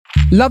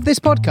Love this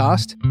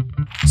podcast?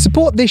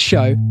 Support this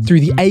show through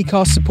the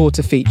Acast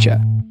supporter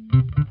feature.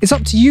 It's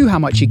up to you how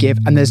much you give,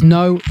 and there's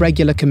no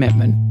regular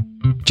commitment.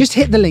 Just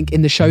hit the link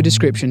in the show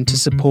description to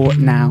support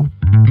now.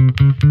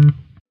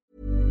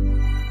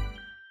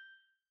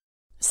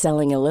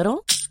 Selling a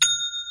little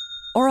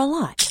or a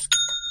lot?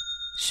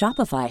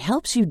 Shopify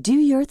helps you do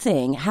your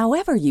thing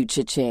however you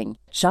cha-ching.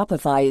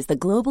 Shopify is the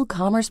global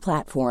commerce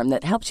platform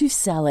that helps you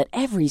sell at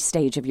every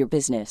stage of your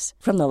business.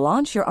 From the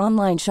launch your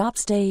online shop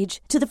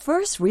stage to the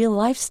first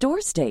real-life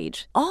store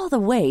stage, all the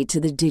way to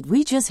the did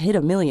we just hit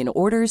a million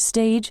orders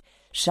stage.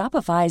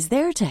 Shopify is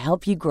there to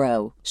help you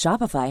grow.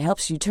 Shopify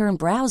helps you turn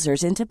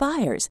browsers into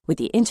buyers with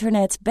the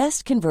internet's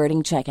best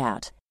converting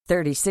checkout.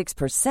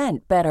 36%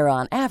 better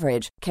on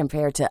average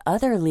compared to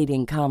other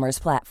leading commerce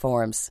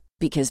platforms.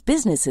 Because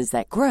businesses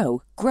that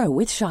grow, grow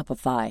with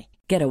Shopify.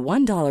 Get a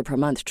 $1 per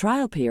month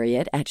trial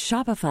period at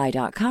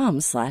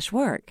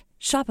shopify.com/work.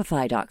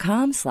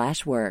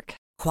 Shopify.com/work.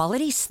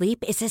 Quality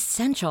sleep is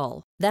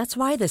essential. That's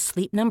why the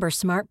Sleep Number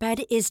Smart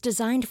Bed is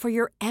designed for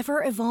your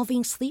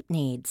ever-evolving sleep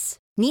needs.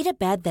 Need a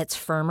bed that's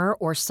firmer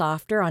or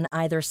softer on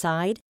either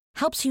side?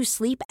 Helps you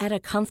sleep at a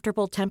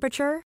comfortable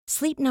temperature?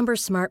 Sleep Number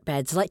Smart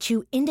Beds let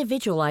you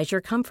individualize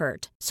your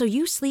comfort, so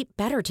you sleep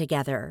better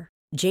together.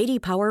 J.D.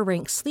 Power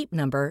ranks Sleep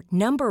Number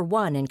number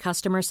 1 in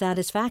customer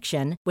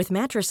satisfaction with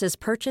mattresses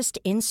purchased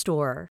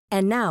in-store.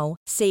 And now,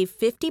 save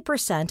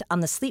 50% on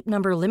the Sleep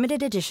Number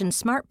Limited Edition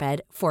Smart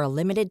Bed for a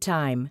limited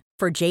time.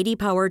 For J.D.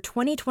 Power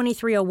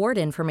 2023 award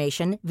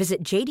information,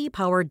 visit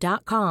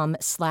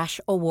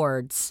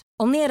jdpower.com/awards.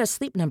 Only at a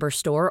Sleep Number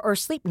store or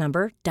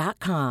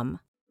sleepnumber.com.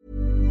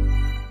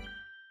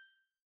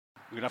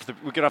 We're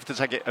gonna have to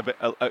take it a bit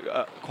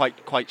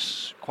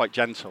quite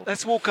gentle.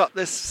 Let's walk up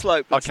this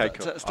slope. Okay,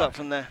 cool. Let's start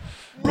from there.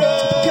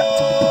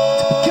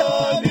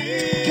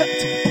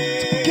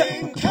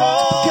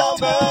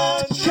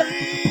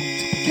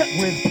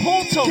 With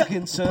Paul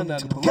Tomkinson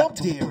and Rob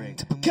Deering.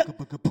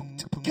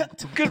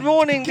 Good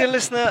morning, dear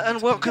listener,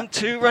 and welcome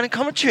to Running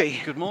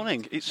Commentary. Good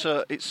morning. It's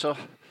a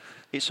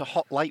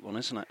hot late one,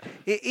 isn't it?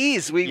 It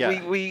is.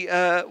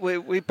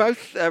 We're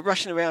both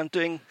rushing around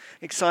doing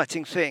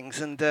exciting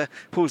things, and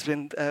Paul's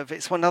been.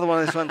 It's another one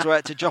of those ones where I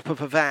had to drop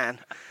off a van,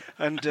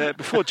 and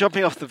before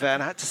jumping off the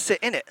van, I had to sit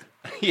in it.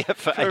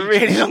 For a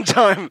really long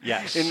time.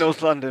 Yes. In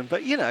North London,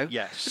 but yes.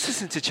 let's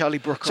listen to Charlie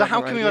Brooker. So on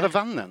how the come you radio. had a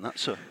van then?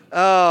 That's a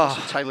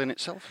tale in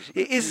itself. Isn't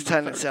it? It is a tale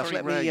in itself. Very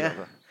Let me. rare you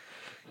have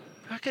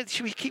Okay,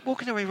 should we keep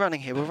walking or are we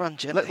running here? We'll run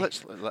gently.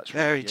 Let's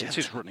very yeah, gentle. It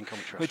is running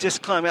commentary. We'll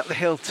just climb up the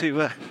hill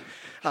to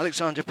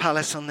Alexandra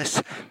Palace on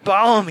this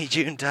balmy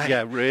June day.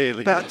 Yeah,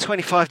 really. About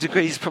 25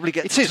 degrees, probably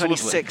get to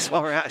 26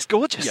 while we're out. It's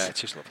gorgeous. Yeah,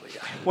 it is lovely,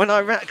 yeah. When I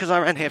ran, because I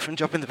ran here from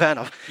dropping the van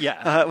off,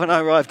 Yeah. when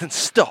I arrived and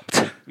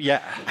stopped,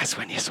 Yeah. that's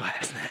when you sweat,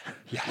 isn't it?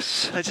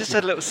 Yes. I just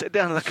had a little sit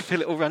down and I could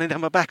feel it all running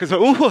down my back. I was like,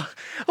 oh,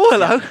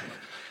 hello.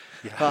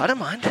 Yeah. But I don't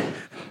mind.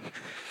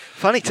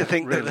 Funny to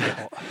think Really that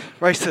hot. the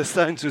Race to the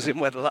Stones was in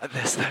weather like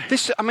this, though.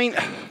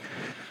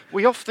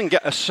 We often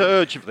get a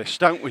surge of this,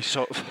 don't we?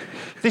 Sort of.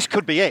 This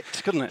could be it,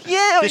 couldn't it?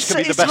 Yeah, this could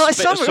be the it's best high bit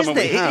summer, of summer isn't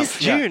we it? have. It is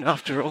June,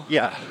 after all.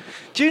 Yeah.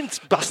 June's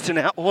busting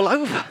out all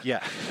over.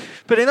 Yeah.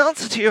 But in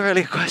answer to your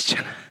earlier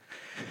question,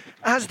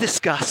 as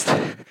discussed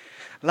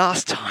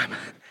last time,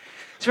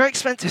 it's very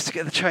expensive to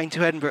get the train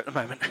to Edinburgh at the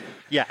moment.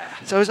 Yeah.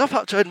 So I was up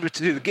to Edinburgh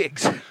to do the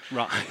gigs.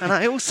 Right. And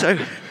I also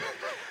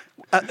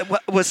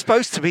was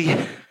supposed to be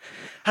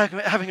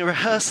having a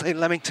rehearsal in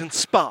Leamington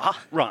Spa.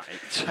 Right.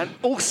 And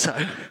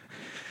also,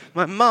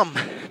 my mum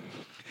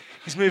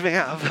is moving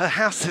out of her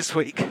house this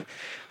week,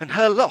 and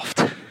her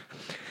loft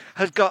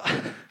had got,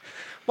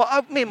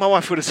 me and my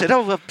wife would have said,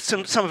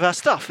 some of our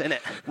stuff in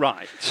it.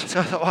 Right. So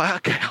I thought, well,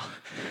 okay, I'll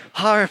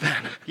hire a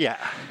van. Yeah.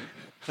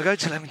 I'll go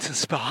to Leamington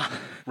Spa.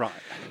 Right.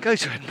 Go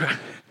to Edinburgh.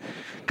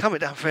 Come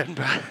down for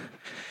Edinburgh.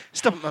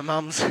 Stop at my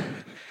mum's.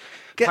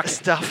 Get the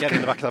stuff. Get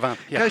in the back of the van.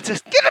 Yeah. Get in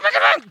the back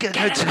of the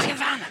van. Go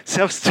to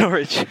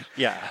self-storage.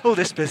 Yeah. All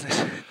this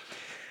business.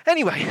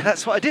 Anyway,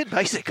 that's what I did,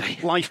 basically.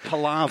 Life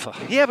palaver.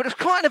 Yeah, but it was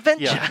quite an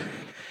adventure. Yeah.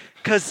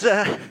 Because,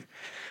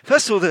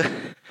 first of all, the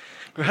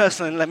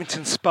rehearsal in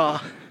Leamington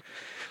Spa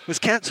was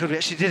cancelled. We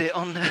actually did it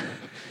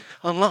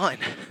online.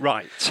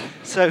 Right.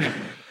 So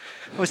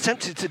I was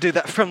tempted to do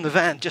that from the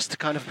van just to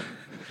kind of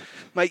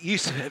make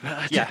use of it. But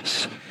I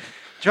Yes.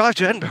 drive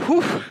to Edinburgh.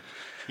 Whew,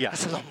 Yeah.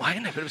 that's a long way,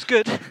 isn't it? But it was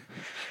good.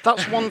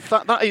 That's one.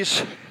 That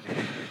is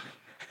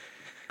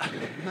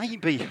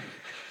maybe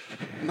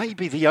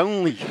the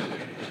only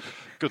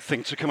good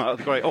thing to come out of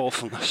the great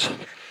awfulness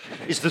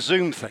is the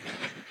Zoom thing.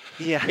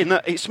 Yeah. In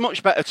that it's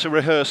much better to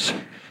rehearse,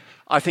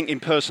 I think, in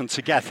person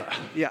together.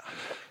 Yeah.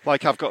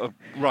 Like I've got a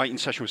writing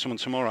session with someone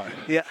tomorrow.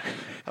 Yeah.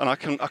 And I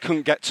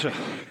couldn't get to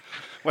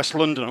West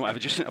London or whatever,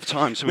 just didn't have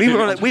time. So We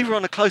were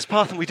on a closed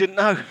path and we didn't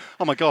know.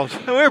 Oh my God.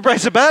 And we were a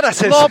brace of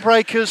badasses.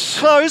 Lawbreakers.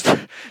 Closed.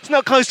 It's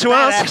not close to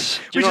Badass. us.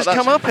 Do you We know just what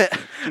come that's- up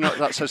it. Do you know what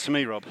that says to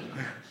me, Rob?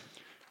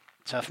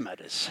 Tough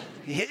matters.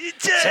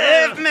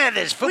 Tough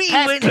matters. We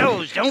Footpath went-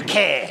 closed. Don't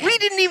care. We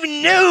didn't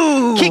even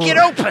know. Kick it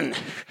open.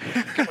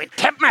 With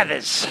tough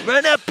matters.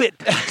 Run up it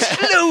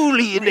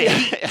slowly in the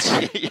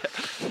heat.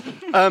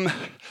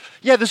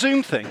 Yeah, the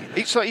Zoom thing.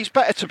 It's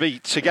better to be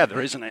together,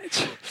 isn't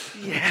it?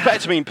 Yeah. It's better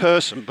to be in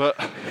person, but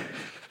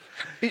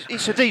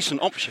it's a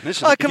decent option,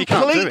 isn't it? I If you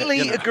can't do it, completely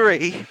you know.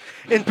 agree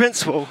in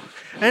principle.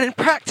 And in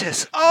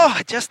practice,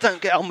 I just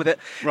don't get on with it.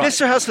 Right. This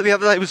rehearsal the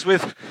other day was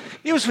with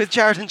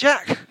Jared and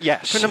Jack.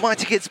 Yes. From the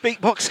Mighty Kids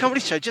Beatbox Comedy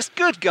Show. Just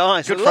good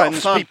guys. Good a lot of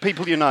friends, fun.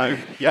 people you know.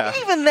 Yeah.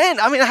 Even then,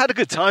 I mean, I had a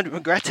good time, don't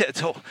regret it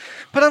at all.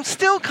 But I'm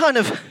still kind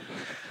of,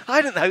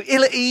 I don't know,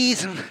 ill at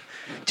ease and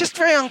just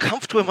very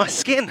uncomfortable in my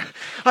skin.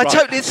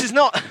 This is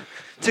not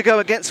to go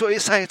against what you're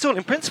saying at all.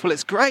 In principle,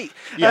 it's great.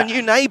 Yeah. Our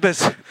new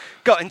neighbours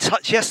got in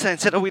touch yesterday and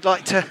said, we'd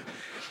like to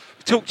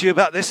talk to you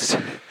about this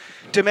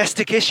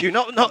domestic issue.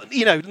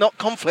 Not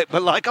conflict,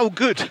 but like,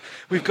 good,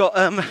 we've got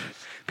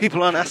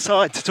people on our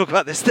side to talk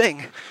about this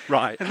thing.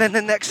 Right. And then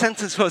the next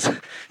sentence was,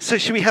 so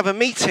should we have a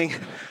meeting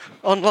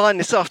online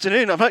this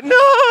afternoon? I'm like, no,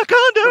 I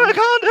can't do it.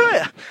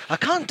 I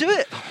can't do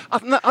it.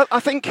 I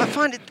think I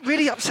find it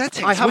really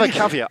upsetting. I It's have a weird.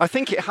 caveat. I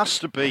think it has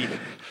to be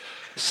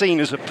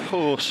seen as a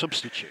poor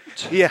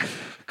substitute. Yeah.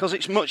 Because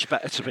it's much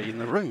better to be in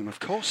the room, of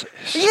course it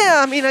is.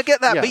 Yeah, I mean, I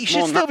get that, Yeah, but you should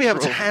more still be able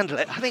to natural. handle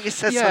it. I think it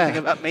says Yeah. something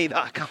about me that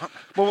I can't.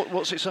 Well,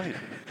 what's it saying?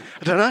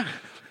 I don't know.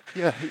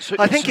 Yeah,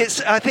 I think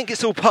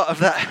it's all part of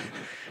that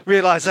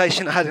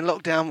realisation I had in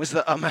lockdown was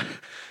that I'm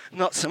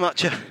not so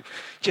much a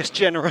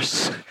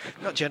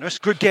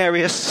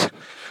gregarious,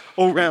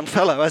 all-round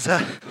fellow as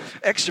a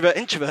extrovert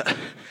introvert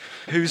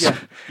whose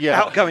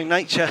Yeah. outgoing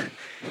nature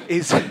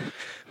is.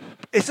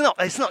 It's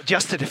not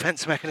just a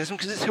defence mechanism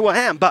because it's who I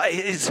am, but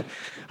it is,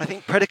 I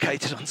think,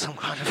 predicated on some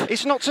kind of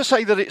It's not to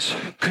say that it's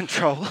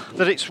control.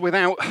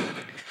 without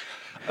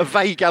a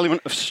vague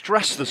element of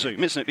stress, the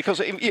Zoom, isn't it? Because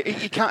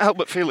you can't help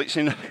but feel it's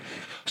in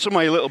some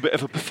way a little bit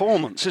of a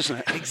performance, isn't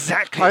it?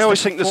 Exactly. I it's always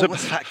the think there's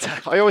performance factor.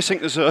 I always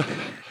think there's a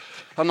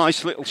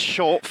nice little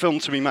short film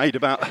to be made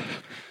about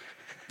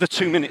the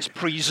 2 minutes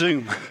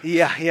pre-Zoom.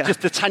 Yeah.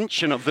 Just the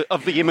tension of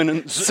the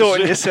imminent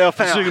Sorting yourself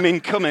out. Zoom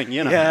incoming,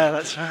 you know. Yeah,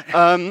 that's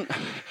right.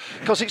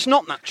 Because it's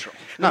not natural.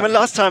 I mean,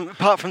 last time,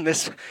 apart from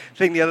this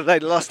thing the other day,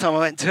 the last time I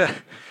went to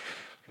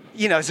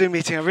a Zoom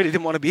meeting I really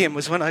didn't want to be in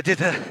was when I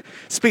did a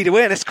speed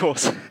awareness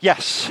course.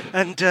 Yes.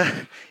 And,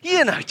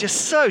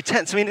 just so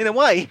tense. I mean, in a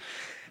way,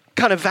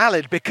 kind of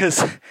valid because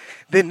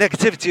the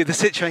negativity of the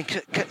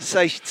situation,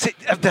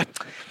 of the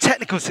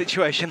technical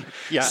situation,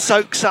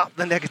 soaks up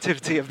the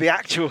negativity of the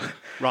actual.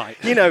 Right.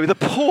 The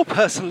poor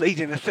person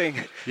leading the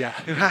thing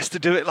who has to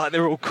do it like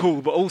they're all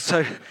cool, but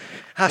also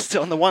has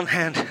to, on the one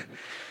hand,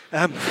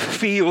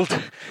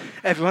 field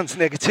everyone's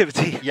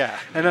negativity,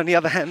 and on the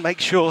other hand, make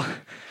sure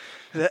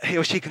that he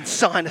or she can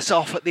sign us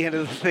off at the end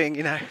of the thing,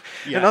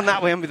 And on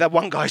that way, with that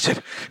one guy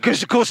said, because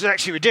the course is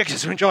actually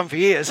ridiculous, we've been driving for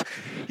years.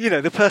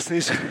 The person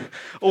who's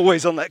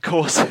always on that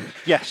course,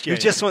 who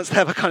just wants to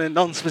have a kind of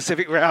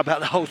non-specific row about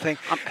the whole thing.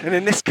 And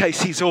in this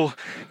case, he's all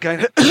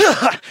going,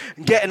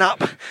 getting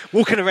up,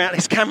 walking around,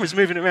 his camera's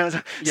moving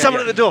around. Someone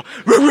at the door,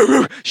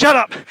 shut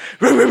up,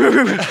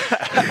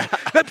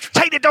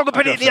 take the dog and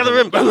put it in the other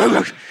room.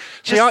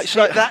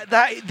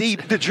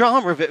 The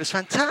drama of it was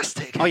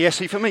fantastic. Oh, yeah,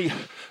 see, for me,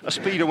 a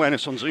speed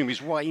awareness on Zoom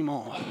is way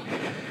more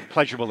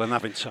pleasurable than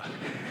having to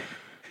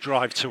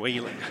drive to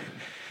Ealing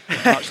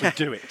and actually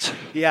do it.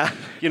 Yeah.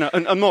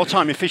 And more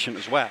time efficient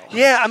as well.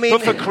 Yeah, I mean...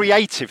 But for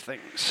creative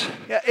things.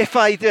 Yeah, if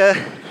I'd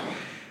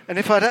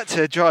had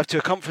to drive to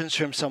a conference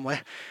room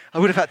somewhere, I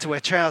would have had to wear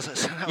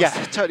trousers. That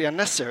was totally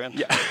unnecessary.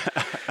 And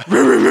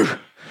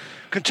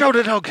control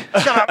the dog.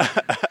 Shut up.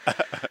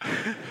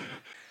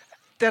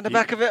 Down the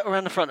back of it or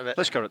around the front of it?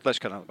 Let's go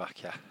down the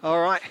back, yeah.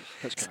 All right.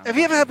 Have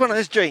you ever had one of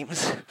those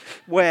dreams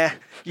where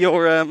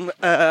you're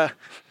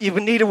you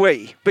need a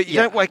wee, but you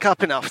don't wake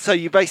up enough? So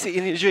you basically,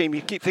 in your dream,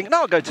 you keep thinking,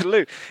 I'll go to the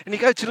loo. And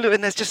you go to the loo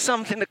and there's just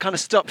something that kind of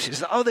stops you.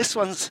 It's like, this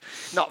one's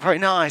not very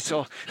nice,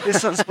 or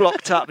this one's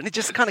blocked up. And it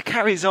just kind of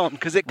carries on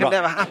because it can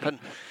never happen.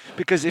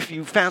 Because if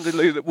you found a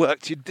loo that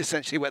worked, you'd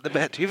essentially wet the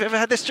bed. Have you ever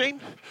had this dream?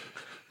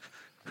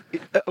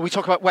 Are we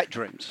talking about wet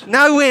dreams?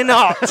 No, we're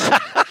not.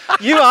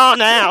 You are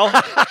now.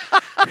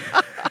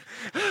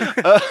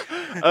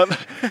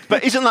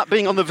 But isn't that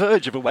being on the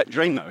verge of a wet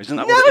dream, though? Isn't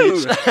that No. what it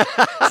is? It's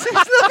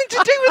nothing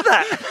to do with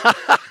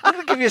that. I'm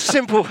going to give you a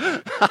simple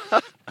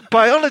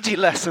biology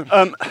lesson.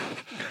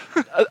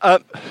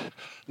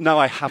 No,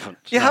 I haven't.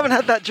 You haven't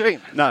had that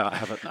dream? No, I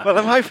haven't. No. Well,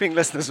 I'm hoping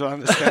listeners will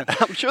understand.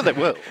 I'm sure they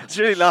will. I was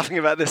really laughing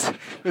about this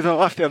with my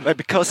wife the other day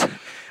because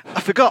I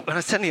forgot when I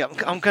was telling you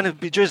I'm going to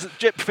be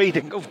drip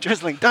feeding. Oh,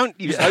 drizzling. Don't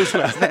use those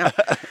words now.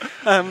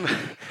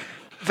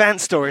 Van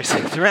stories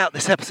throughout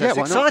this episode. It's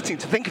exciting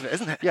to think of it,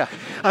 isn't it? Yeah.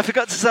 I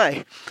forgot to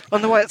say,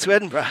 on the way up to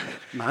Edinburgh,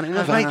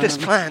 I've made this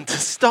plan to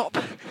stop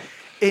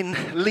in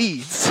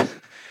Leeds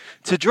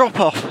to drop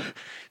off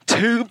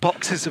 2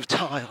 boxes of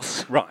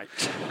tiles. Right.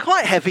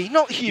 Quite heavy,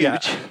 not huge.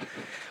 Yeah.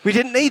 We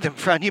didn't need them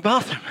for our new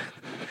bathroom.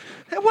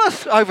 They're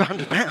worth over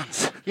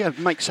 £100. Yeah,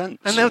 makes sense.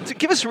 And they'll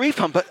give us a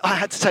refund, but I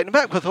had to take them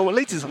back because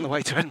Leeds is on the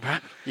way to Edinburgh.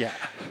 Yeah.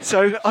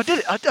 So I did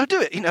it. I'll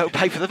do it.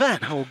 Pay for the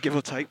van, or give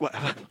or take,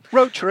 whatever.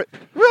 Road trip.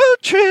 Road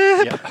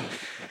trip. Yeah.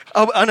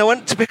 Oh, and I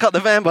went to pick up the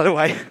van, by the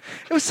way.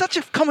 It was such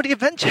a comedy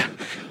adventure.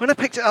 When I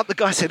picked it up, the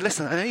guy said,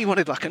 listen, I know you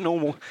wanted like a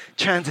normal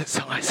transit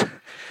size.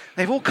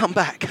 They've all come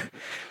back.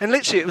 And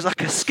literally, it was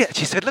like a sketch.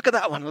 He said, look at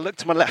that one. I looked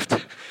to my left,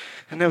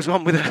 and there was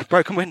one with a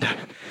broken window. He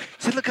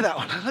said, look at that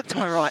one. I looked to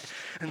my right,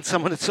 and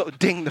someone had sort of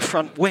dinged the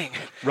front wing.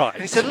 Right.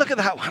 And he said, look at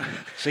that one.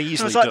 So easily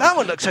and I was like, done. that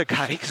one looks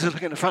okay, because I was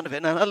looking at the front of it.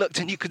 And then I looked,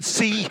 and you could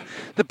see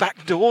the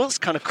back doors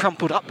kind of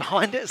crumpled up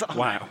behind it. It's like,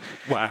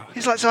 Wow.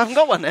 He's like, so I haven't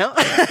got one now.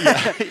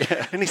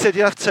 Yeah. And he said,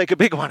 you'll have to take a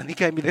big one. And he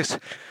gave me this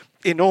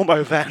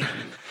Enormo van,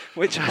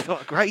 which I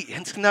thought, great.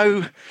 It's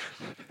no,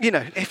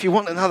 if you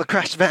want another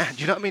crashed van,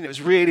 do you know what I mean? It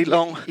was really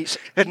long. It's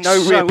had no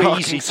rear so parking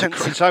easy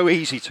sensor. so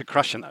easy to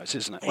crash in those,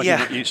 isn't it? When you're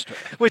not used to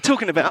it. We're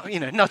talking about,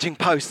 nudging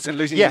posts and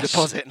losing your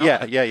deposit.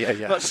 Yeah.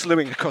 Not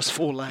slewing across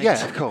 4 lanes.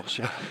 Yeah, of course,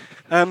 yeah.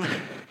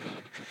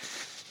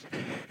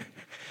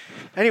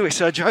 Anyway,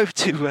 so I drove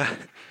to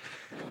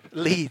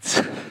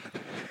Leeds,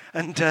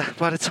 and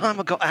by the time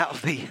I got out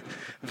of the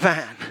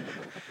van,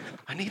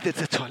 I needed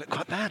the toilet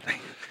quite badly.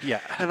 Yeah.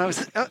 And I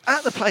was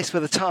at the place where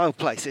the tile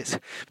place is,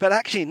 but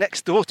actually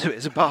next door to it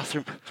is a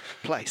bathroom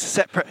place, a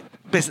separate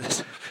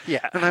business.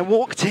 Yeah. And I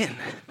walked in,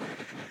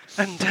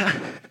 and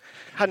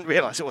hadn't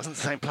realised it wasn't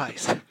the same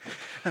place.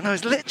 And I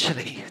was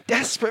literally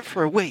desperate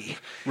for a wee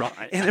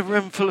in a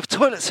room full of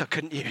toilets I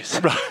couldn't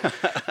use. Right.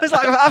 I was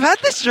like, I've had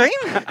this dream.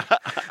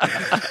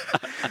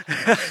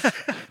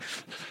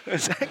 It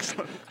was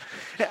excellent.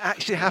 It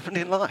actually happened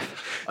in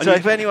life. So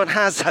if anyone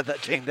has had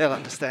that dream, they'll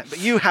understand. But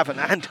you haven't,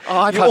 and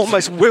you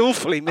almost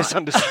willfully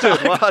misunderstood.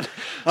 I've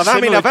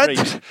had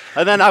dreams.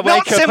 And then I wake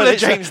not up similar and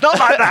dreams, not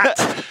like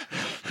that.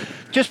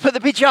 Just put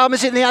the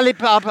pyjamas in the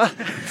Alibaba.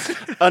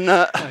 And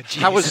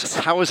how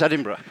was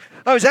Edinburgh?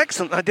 Oh, it was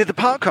excellent. I did the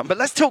park run, but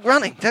let's talk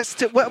running.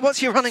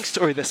 What's your running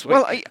story this week?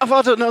 Well, I've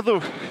had another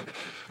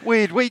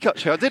weird week,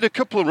 actually. I did a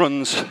couple of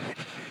runs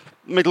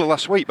middle of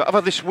last week, but I've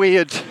had this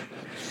weird...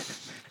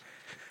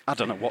 I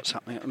don't know what's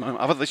happening at the moment.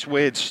 I've had this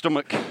weird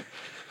stomach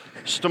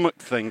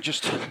thing,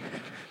 just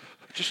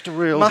a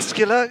real...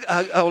 Muscular,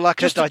 or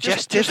like a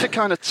digestive? Just a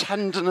kind of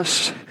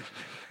tenderness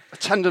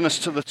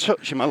to the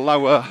touch in my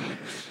lower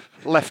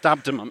left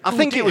abdomen. I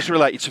think it was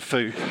related to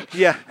food.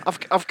 Yeah.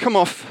 I've come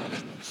off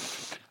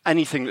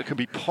anything that could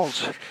be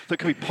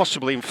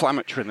possibly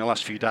inflammatory in the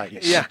last few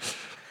days. Yeah.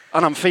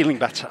 And I'm feeling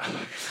better.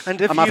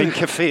 And I'm having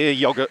kefir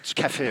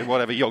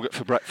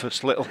for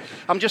breakfast.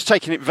 I'm just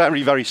taking it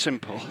very, very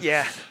simple.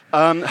 Yeah.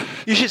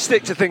 You should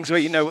stick to things where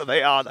you know what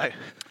they are, though.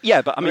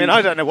 Yeah, but I mean,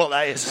 I don't know what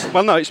that is.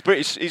 Well, no, it's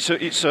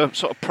a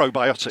sort of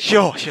probiotic.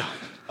 Sure.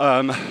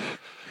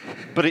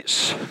 But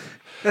it's...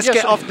 Let's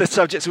get off the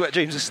subject of wet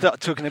dreams and start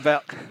talking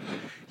about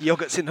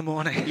yogurts in the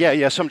morning.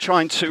 Yeah, so I'm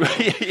trying to...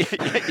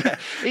 yeah.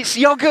 It's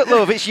yogurt,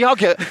 love, it's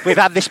yogurt. We've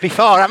had this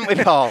before, haven't we,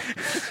 Paul?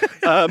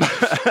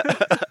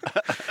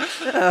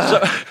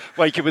 So,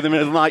 waking with him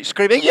in the night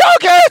screaming,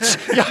 yogurt!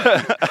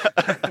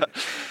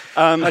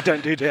 I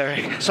don't do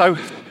dairy. So,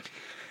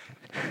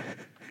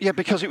 yeah,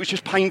 because it was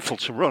just painful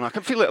to run. I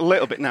can feel it a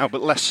little bit now,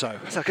 but less so.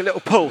 It's like a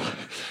little pull.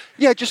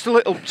 Yeah, just a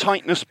little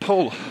tightness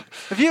pull.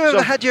 Have you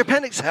ever had your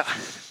appendix out?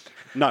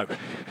 No.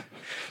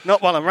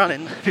 Not while I'm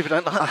running. People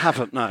don't like that. I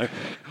haven't, no.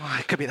 Oh,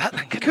 it could be that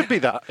then, It could be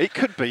that. It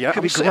could be, yeah.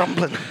 Could be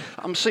grumbling.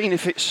 I'm seeing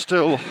if it's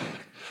still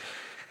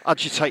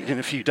agitated in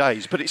a few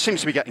days, but it seems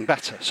to be getting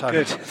better. So.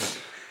 Good.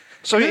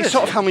 So Good. it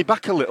sort of held me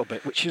back a little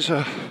bit, which is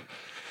a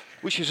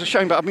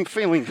shame. But I've been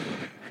feeling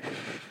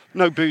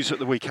no booze at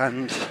the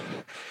weekend.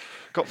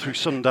 Got through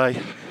Sunday.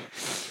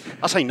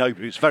 I say no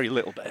booze, very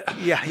little bit.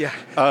 Yeah.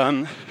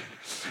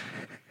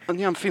 And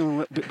yeah, I'm feeling a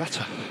little bit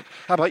better.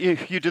 How about you?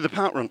 You did the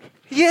park run.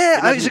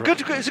 Yeah, it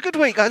was a good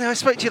week. I know I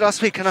spoke to you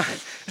last week, and I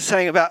was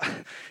saying about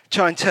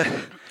trying to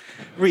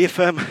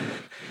reaffirm,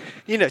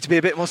 to be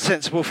a bit more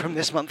sensible from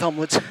this month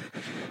onwards.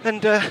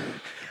 And I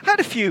had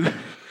a few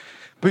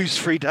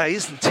booze-free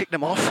days and ticked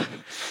them off,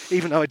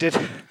 even though I did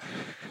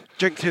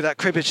drink through that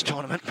cribbage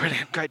tournament.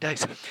 Brilliant, great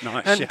days.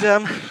 Nice. And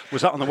yeah.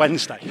 Was that on the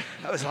Wednesday?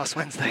 That was last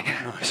Wednesday.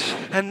 Nice.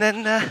 And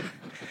then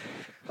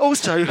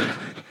also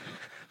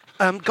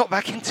got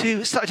back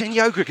started doing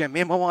yoga again. Me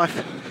and my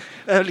wife,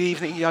 early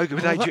evening yoga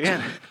with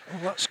Adrienne.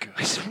 That's good.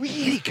 It's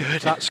really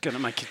good. That's going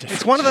to make a difference.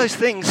 It's one of those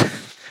things.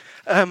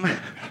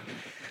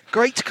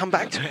 Great to come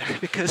back to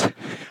it because,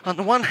 on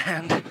the one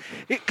hand,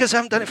 because I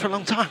haven't done it for a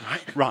long time,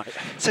 right? Right.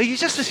 So you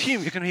just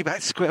assume you're going to be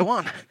back to square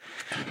one.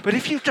 But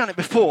if you've done it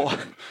before,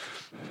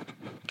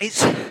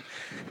 it's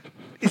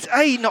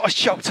A, not a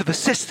shock to the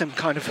system,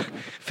 kind of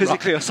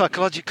physically or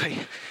psychologically,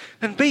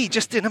 and B,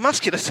 just in a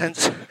muscular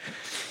sense,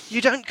 you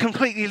don't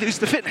completely lose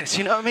the fitness,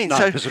 you know what I mean? No,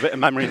 so there's a bit of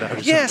memory there.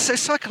 Yeah, so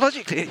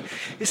psychologically,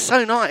 it's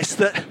so nice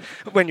that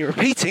when you're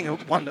repeating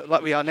one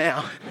like we are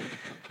now,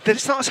 that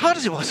it's not as hard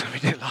as it was when we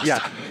did it last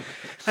time.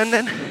 And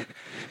then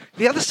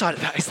the other side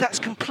of that is that's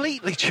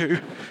completely true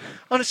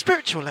on a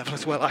spiritual level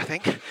as well, I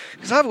think.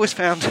 Because I've always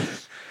found,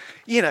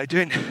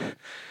 doing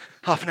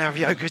half an hour of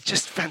yoga is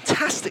just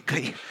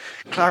fantastically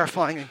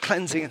clarifying and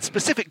cleansing, and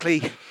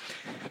specifically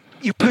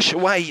you push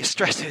away your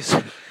stresses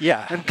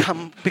and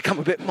become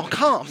a bit more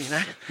calm,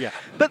 Yeah.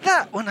 But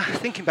that, when I'm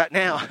thinking back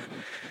now,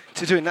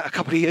 to doing that a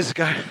couple of years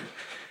ago,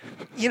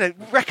 you know,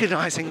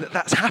 recognising that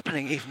that's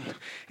happening even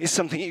is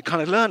something you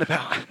kind of learn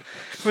about.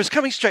 Whereas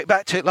coming straight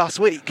back to it last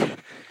week,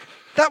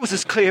 that was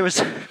as clear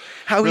as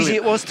how easy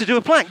it was to do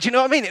a plank. Do you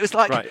know what I mean? It was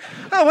like,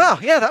 oh wow,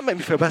 yeah, that made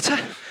me feel better.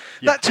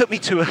 Yeah. That took me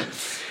to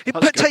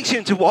takes you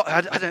into what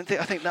I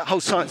think that whole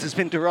science has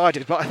been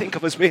derided, but I think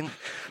of as being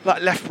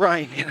like left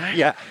brain, you know?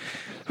 Yeah.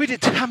 We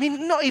did, I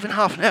mean, not even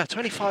half an hour,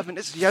 25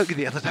 minutes of yoga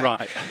the other day.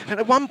 Right. And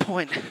at one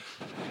point,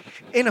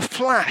 in a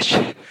flash,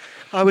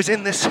 I was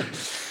in this,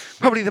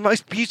 probably the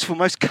most beautiful,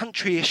 most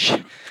country-ish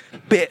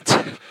bit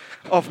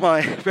of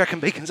my Brecon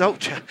Beacons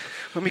Ultra,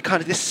 when we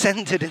kind of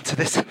descended into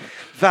this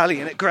valley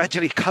and it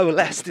gradually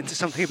coalesced into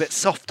something a bit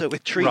softer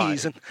with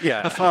trees and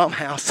a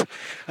farmhouse.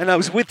 And I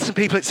was with some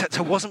people, except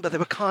I wasn't, but they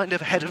were kind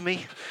of ahead of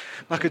me,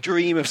 like a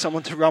dream of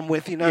someone to run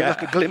with, you know,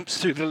 like a glimpse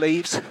through the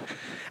leaves.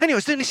 Anyway, I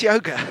was doing this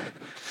yoga,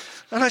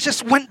 and I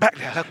just went back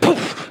there, like,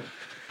 poof.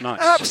 Nice.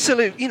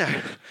 Absolute, you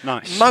know,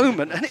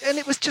 moment. And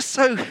it was just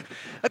so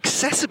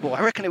accessible.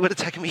 I reckon it would have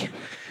taken me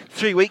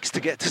 3 weeks to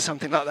get to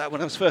something like that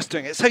when I was first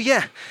doing it. So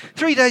yeah,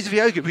 3 days of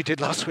yoga we did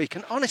last week,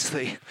 and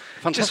honestly,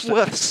 just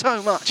worth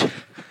so much.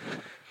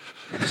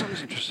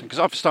 Sounds interesting, because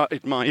I've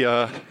started my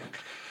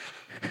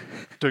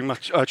doing my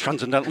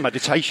transcendental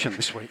meditation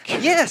this week.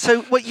 Yeah,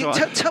 so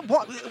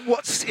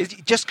what's is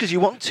it just because you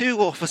want to,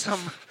 or for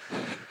some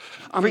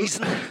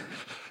reason?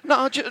 No,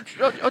 I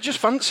just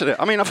fancied it.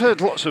 I mean, I've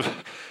heard lots of,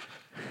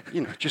 you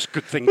know, just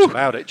good things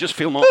about it. Just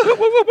feel more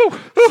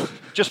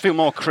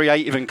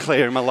creative and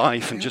clear in my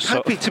life, and just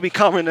happy to be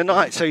calmer in the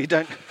night so you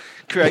don't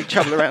create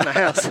trouble around the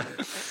house.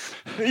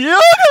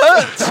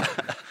 Yogurt!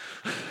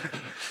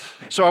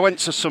 So I went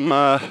to some.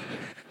 I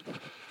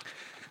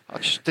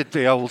just did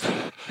the old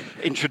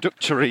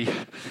introductory,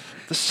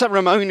 the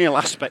ceremonial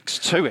aspects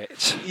to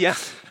it. Yeah.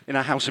 In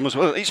a house in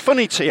Muswell. It's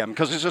funny, TM,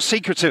 because there's a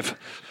secretive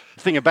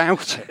thing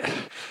about it,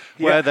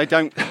 where they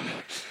don't.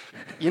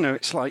 You know,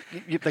 it's like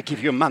they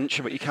give you a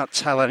mantra, but you can't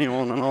tell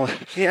anyone, and all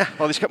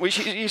this.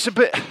 Which is a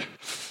bit.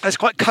 It's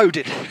quite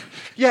coded.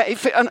 Yeah,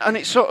 and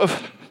it's sort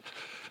of.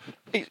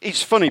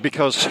 It's funny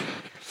because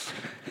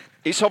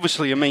it's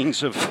obviously a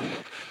means of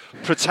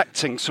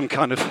protecting some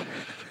kind of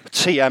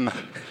TM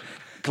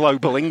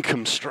global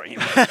income stream,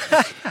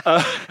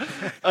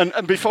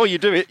 and before you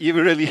do it, you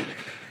really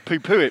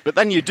poo-poo it, but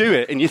then you do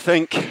it, and you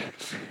think,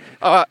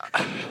 I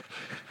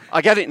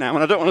get it now,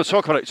 and I don't want to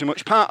talk about it too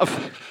much. Part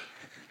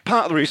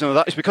of the reason of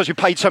that is because you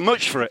paid so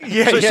much for it.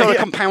 So it sort of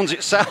compounds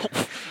itself.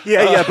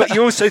 But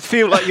you also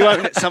feel like you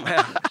own it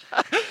somehow.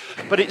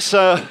 But it's,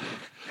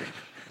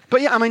 but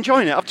yeah, I'm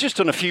enjoying it. I've just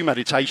done a few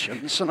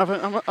meditations, and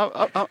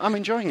I'm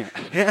enjoying it.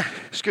 Yeah,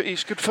 it's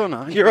good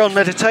fun. You're on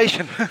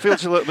meditation.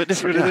 Feels a little bit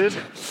different.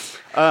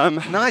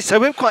 Nice. So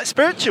we're quite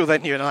spiritual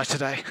then, you and I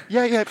today.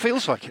 Yeah, it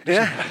feels like it.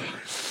 Yeah.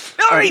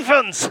 No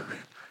refunds.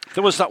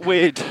 There was that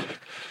weird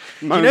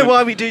moment. You know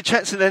why we do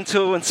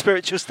transcendental and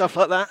spiritual stuff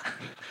like that?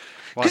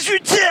 Because we're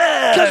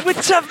tough! Because we're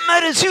tough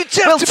mudders! Too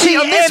tough to be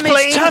on this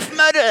plane! Tough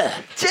mudder!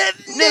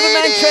 Never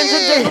mind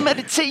transcendental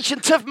meditation,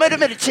 tough mudder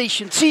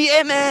meditation,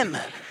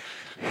 TMM!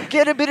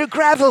 Get a bit of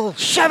gravel,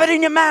 shove it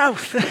in your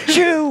mouth,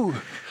 chew!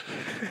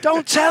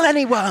 Don't tell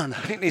anyone! I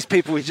think these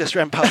people we just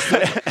ran past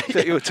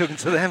that you were talking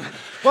to them.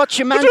 What's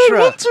your mantra? I don't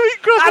want to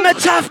eat gravel! I'm a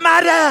tough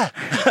mudder!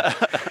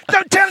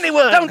 Don't tell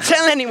anyone! Don't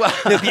tell anyone!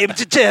 They'll be able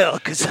to tell,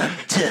 because I'm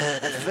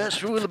tough. The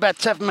first rule about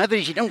tough mother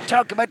is you don't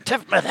talk about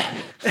tough mother.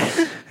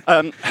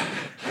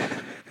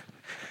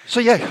 So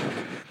yeah,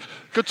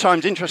 good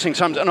times, interesting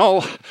times, and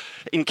all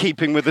in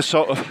keeping with the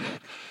sort of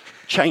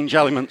change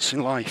elements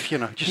in life, you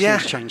know, just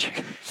things changing.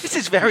 This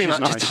is very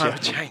much nice, a time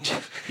of change.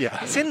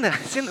 Yeah. It's in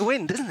the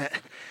wind, isn't it?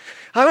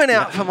 I went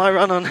out for my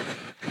run on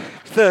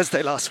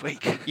Thursday last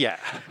week. Yeah.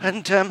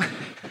 And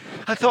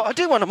I thought I'd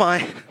do one of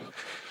my,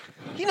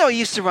 you know, I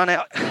used to run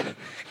out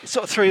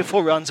sort of 3 or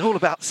 4 runs, all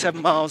about 7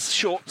 miles,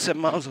 short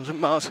 7 miles or 7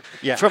 miles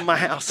from my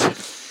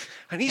house.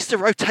 And I used to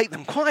rotate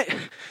them quite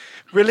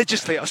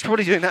religiously. I was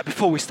probably doing that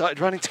before we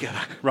started running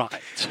together. Right.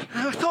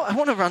 And I thought I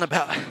want to run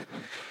about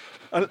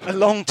a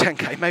long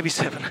 10k, maybe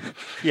 7.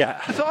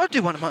 Yeah. I thought I'd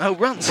do one of my old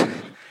runs.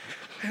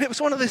 And it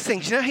was one of those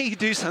things, you know how you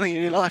do something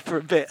in your life for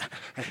a bit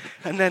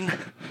and then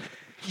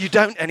you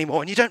don't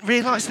anymore and you don't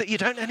realise that you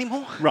don't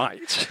anymore?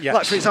 Right, yes.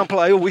 Like, for example,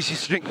 I always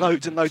used to drink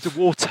loads and loads of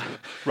water.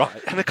 Right.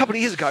 And a couple of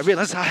years ago I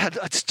realised I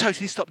just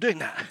totally stopped doing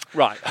that.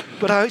 Right.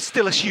 But I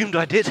still assumed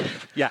I did.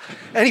 Yeah.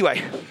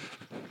 Anyway,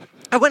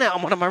 I went out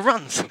on one of my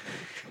runs.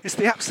 It's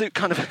the absolute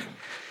kind of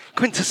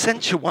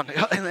quintessential one,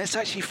 and it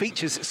actually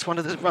features, it's one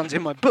of the runs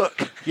in my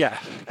book. Yeah.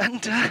 And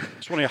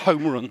it's one of your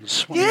home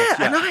runs. And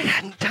I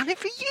hadn't done it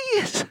for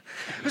years.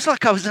 It was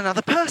like I was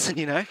another person,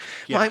 you know.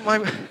 Yeah.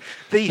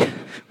 The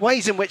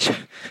ways in which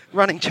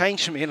running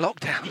changed for me in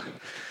lockdown,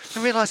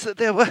 I realised that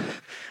there were,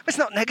 it's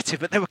not negative,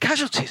 but there were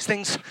casualties,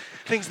 things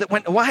that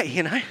went away,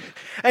 you know.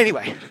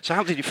 Anyway. So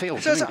how did you feel?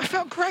 So I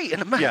felt great,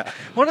 and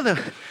one of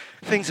the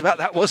things about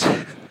that was,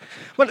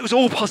 well, it was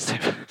all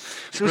positive.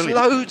 So there was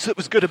loads that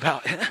was good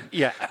about it.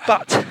 Yeah.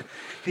 But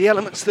the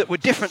elements that were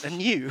different and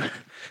new,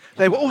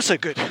 they were also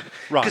good.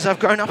 Right. Because I've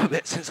grown up a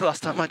bit since the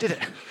last time I did it.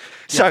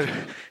 So,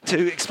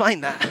 to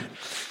explain that,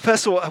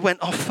 first of all, I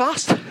went off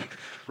fast.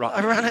 Right.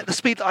 I ran at the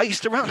speed that I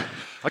used to run.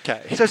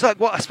 Okay. So it's like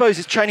what I suppose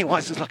is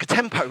training-wise is like a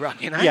tempo run,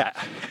 you know? Yeah.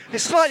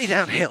 It's slightly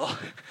downhill,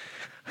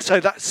 so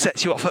that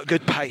sets you off at a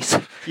good pace.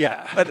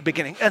 Yeah. At the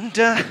beginning, and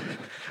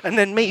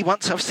then me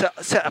once I've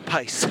set a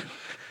pace,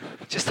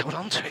 just hold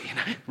on to it, you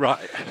know.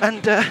 Right.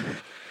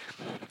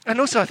 And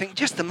also I think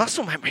just the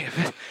muscle memory of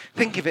it.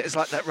 Think of it as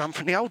like that run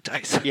from the old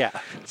days. Yeah.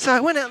 So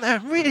I went out there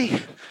and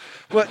really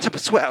worked up a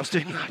sweat. I was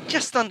doing like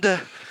just under.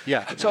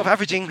 Yeah. Sort of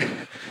averaging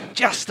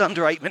just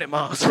under 8-minute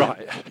miles.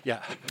 Right.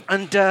 Yeah.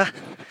 And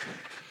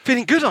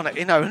feeling good on it,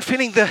 you know, and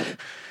feeling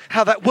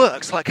how that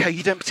works, like how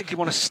you don't particularly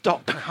want to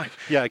stop.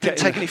 Yeah, didn't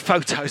take any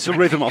photos. The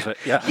rhythm of it,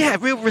 yeah. Yeah,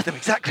 real rhythm,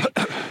 exactly.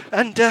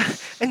 and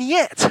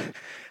yet,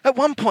 at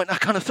one point, I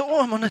kind of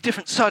thought, I'm on a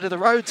different side of the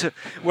road to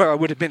where I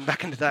would have been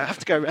back in the day. I have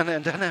to go around there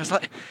and down there. I was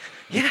like,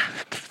 yeah,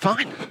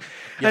 fine.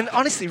 Yeah. And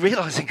honestly,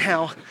 realising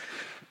how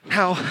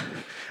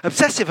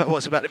obsessive I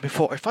was about it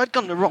before. If I'd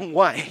gone the wrong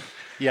way,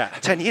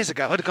 10 years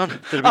ago, I'd have gone,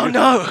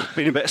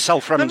 Been a bit of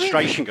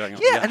self-remonstration going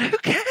on. Yeah, and who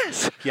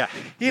cares? Yeah.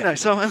 You know,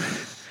 so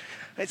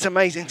it's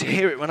amazing to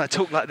hear it when I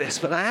talk like this,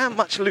 but I am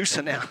much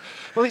looser now.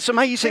 Well, it's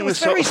amazing. It was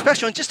very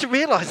special, and just to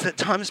realise that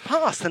time has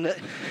passed and that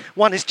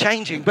one is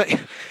changing. But,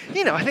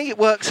 you know, I think it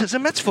works as a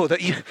metaphor that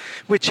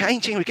we're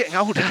changing, we're getting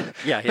older.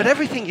 Yeah. But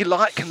everything you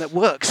like and that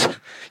works,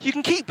 you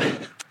can keep.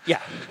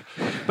 Yeah.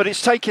 But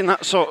it's taking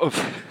that sort of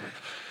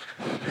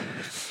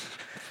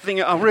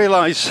thing. I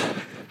realise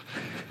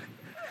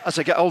as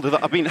I get older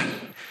that I've been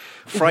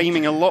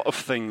framing a lot of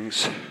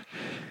things,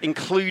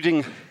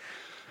 including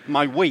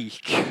my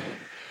week,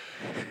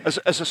 as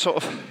a sort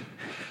of,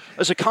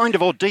 as a kind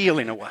of ordeal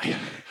in a way.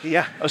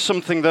 Yeah. As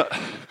something that...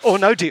 Or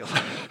no deal.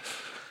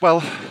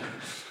 Well...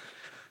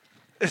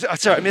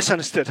 Sorry, I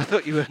misunderstood. I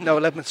thought you were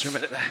Noel Edmonds for a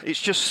minute there.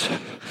 It's just...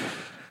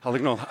 I'll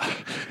ignore that.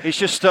 It's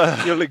just...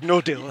 You'll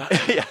ignore deal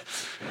that. Yeah.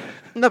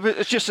 No, but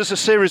it's just as a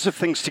series of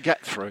things to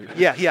get through.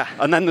 Yeah.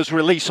 And then there's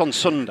release on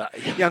Sunday.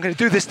 Yeah, I'm going to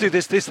do this,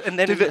 and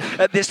then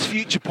at this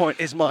future point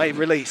is my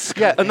release.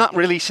 Yeah, and that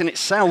release in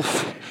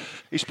itself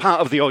is part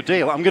of the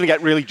ordeal. I'm going to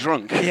get really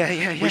drunk.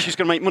 Yeah. Which is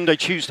going to make Monday,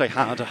 Tuesday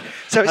harder.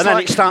 So it's and then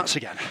like it starts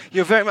again.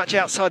 You're very much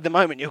outside the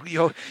moment.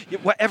 You're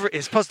whatever it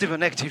is, positive or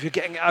negative, you're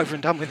getting it over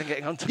and done with and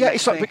getting on to the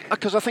next thing.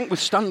 Because I think with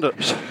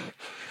stand-ups,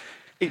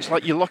 it's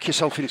like you lock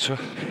yourself into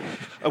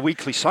a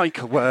weekly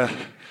cycle where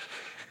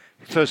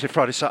Thursday,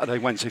 Friday, Saturday,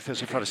 Wednesday,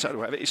 Thursday, Friday, Saturday,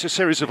 whatever. It's a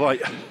series of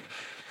like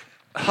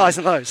highs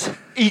and lows.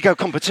 Ego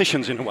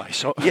competitions in a way.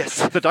 So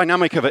yes. The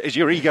dynamic of it is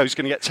your ego's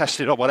going to get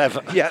tested or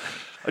whatever. Yeah.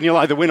 And you'll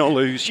either win or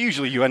lose.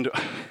 Usually you end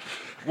up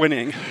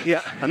winning.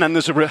 Yeah. And then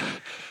there's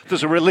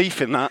a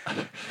relief in that.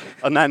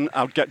 And then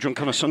I'll get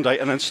drunk on a Sunday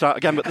and then start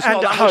again. But there's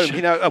and not at that home, much,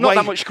 you know, not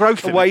that much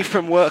growth in away it.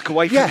 from work,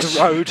 away from the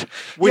road,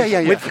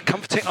 with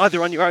competing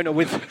either on your own or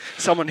with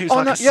someone who's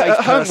a safe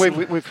at home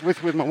person.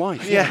 with my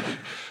wife. Yeah.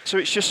 So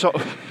it's just sort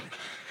of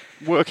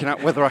working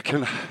out whether I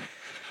can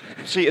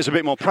see it as a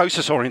bit more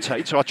process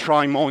orientated. So I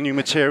try more new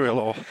material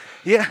or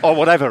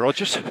whatever, or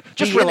just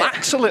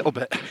relax a little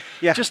bit.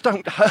 Yeah. Just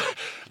don't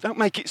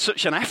make it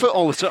such an effort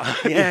all the time.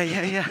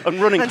 Yeah.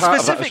 And running part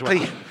of that as well.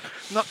 specifically,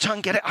 not try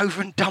and get it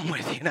over and done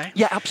with, you know.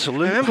 Yeah,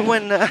 absolutely. I remember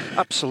when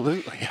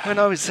absolutely when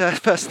I was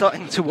first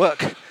starting to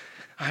work.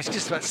 I was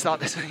just about to start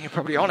this, I think you're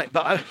probably on it,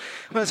 but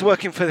when I was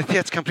working for the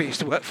theatre company I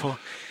used to work for,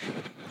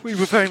 we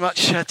were very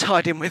much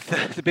tied in with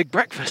the Big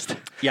Breakfast.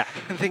 Yeah.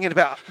 And thinking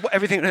about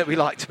everything that we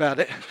liked about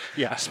it.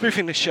 Yeah.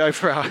 Spoofing the show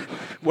for our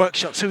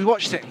workshop. So we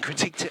watched it and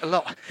critiqued it a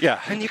lot.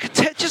 Yeah. And you could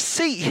just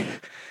see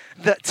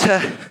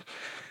that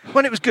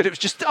when it was good, it was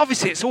just,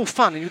 obviously it's all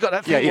fun. And you've got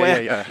that thing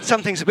where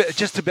something's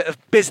just a bit of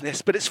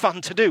business, but it's fun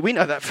to do. We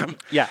know that from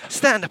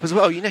stand-up as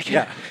well. You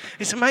know,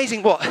 it's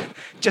amazing what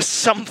just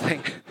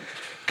something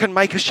can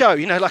make a show,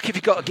 you know, like if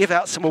you've got to give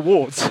out some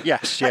awards.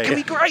 That can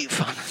be great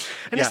fun.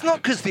 And it's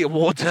not because the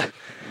awards are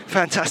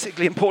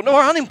fantastically important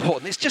or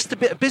unimportant, it's just a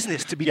bit of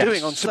business to be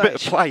doing on stage. It's a bit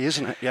of play,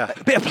 isn't it? Yeah.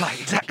 A bit of play,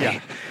 exactly.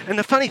 Yeah. And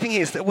the funny thing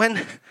is that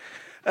when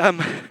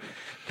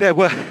there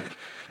were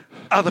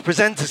other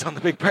presenters on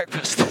The Big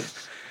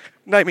Breakfast,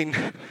 naming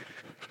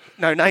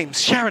no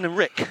names, Sharon and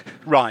Rick.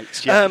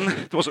 Right, yeah.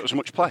 There wasn't as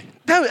much play.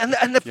 No,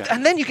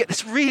 and then you get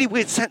this really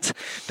weird sense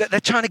that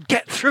they're trying to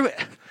get through it.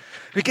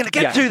 We're going to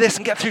get through this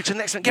and get through to the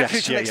next one, get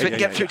through to the next bit, and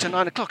get through to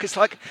 9 o'clock. It's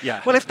like,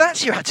 well, if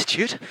that's your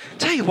attitude,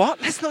 tell you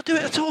what, let's not do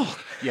it at all.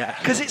 Yeah.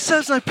 Because it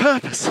serves no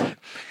purpose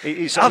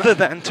other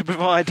than to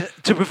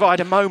provide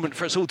a moment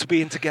for us all to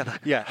be in together.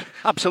 Yeah,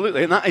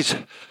 absolutely. And that is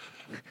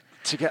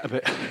to get a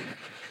bit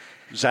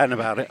zen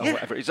about it or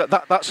whatever.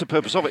 That's the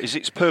purpose of it, is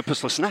its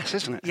purposelessness,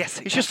 isn't it? Yes,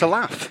 exactly. It's just a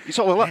laugh. It's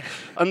all a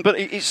laugh. But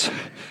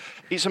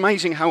it's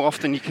amazing how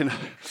often you can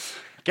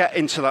get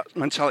into that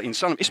mentality in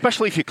stand-up,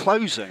 especially if you're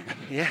closing.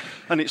 Yeah.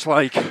 And it's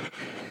like,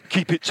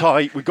 keep it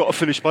tight, we've got to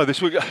finish by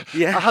this week.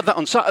 Yeah. I had that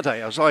on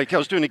Saturday. I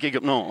was doing a gig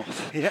up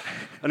north. Yeah.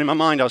 And in my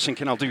mind I was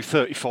thinking, I'll do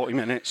 30, 40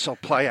 minutes, I'll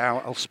play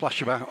out, I'll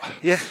splash about.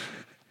 Yeah.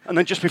 And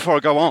then just before I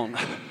go on,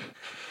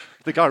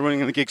 the guy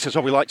running the gig says,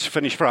 we like to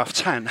finish for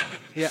 10:30.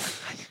 Yeah.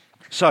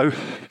 So,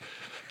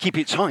 keep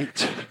it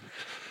tight.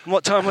 And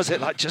what time was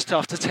it? Like just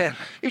after 10?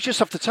 It was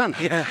just after 10.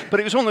 Yeah. But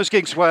it was one of those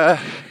gigs where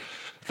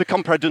the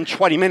comp had done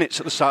 20 minutes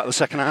at the start of the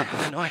second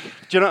half. Annoying.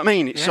 Do you know what I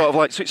mean? It's Yeah. sort of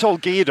like, so it's all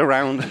geared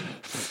around,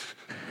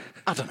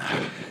 I don't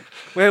know.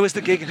 Where was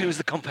the gig and who was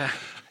the compare?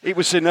 It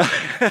was in, it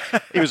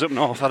was up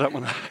north. I don't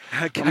want to,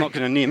 Okay. I'm not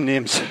going to name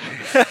names.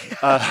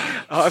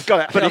 I've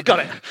got it. I've got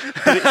it.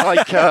 But it's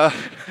like,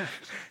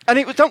 and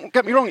it was, don't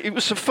get me wrong, it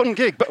was a fun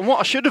gig, but what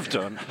I should have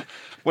done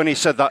when he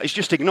said that is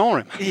just ignore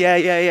him.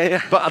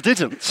 Yeah. But I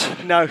didn't.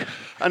 No.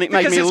 And it made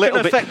Because me a it's little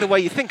going to bit, affect the way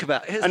you think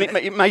about it, isn't and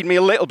it made me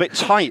a little bit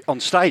tight on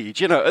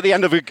stage, you know, at the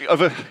end of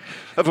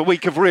a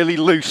week of really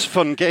loose,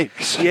 fun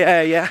gigs.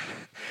 Yeah.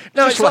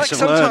 No, Just it's like lesson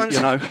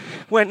sometimes learned, you know.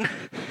 when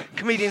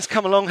comedians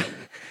come along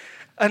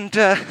and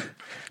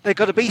they've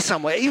got to be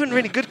somewhere, even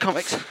really good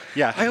comics,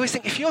 Yeah. I always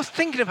think if you're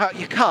thinking about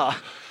your car,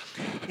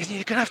 you're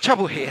going to have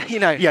trouble here, you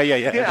know. Yeah.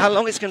 You know, how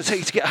long it's going to take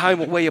you to get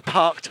home or where you're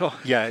parked or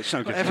Yeah, it's no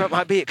good. whatever it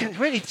might be. It can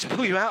really just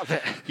pull you out of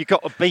it. You've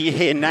got to be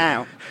here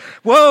now.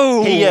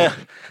 Whoa! Here,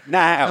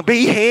 now.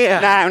 Be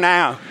here.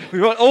 Now. We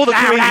want all the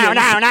Now, comedians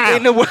now.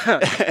 in the world.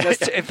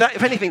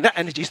 If anything, that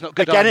energy's not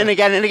good. Again and either.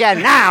 again and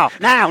again. Now,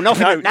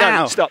 nothing No, but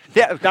now. no, stop.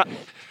 Yeah,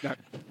 No.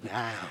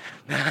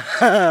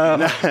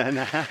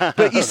 now.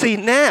 But you see,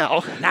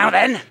 now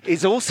then.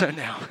 is also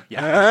now.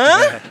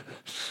 Yeah.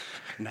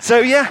 So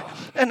yeah,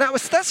 and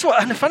that's what.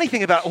 And the funny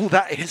thing about all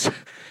that is,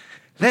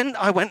 then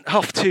I went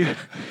off to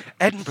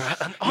Edinburgh,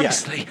 and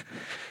honestly,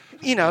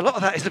 you know, a lot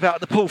of that is about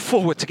the pull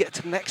forward to get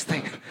to the next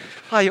thing.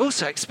 I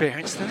also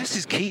experienced, and this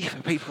is key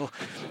for people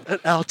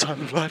at our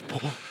time of life,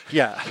 Paul.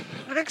 Yeah.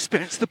 I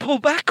experienced the pull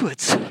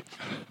backwards.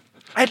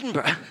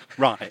 Edinburgh,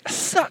 Right.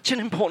 such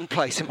an important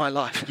place in my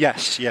life.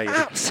 Yes. Yeah.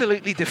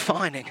 Absolutely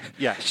defining.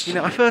 Yes. You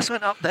know, I first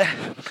went up there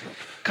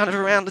kind of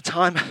around the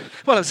time,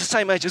 well, I was the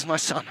same age as my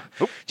son,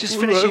 just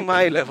finishing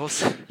my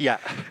A-levels. Yeah.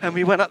 And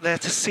we went up there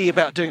to see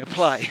about doing a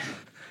play.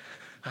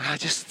 And I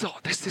just thought,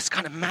 there's this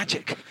kind of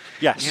magic.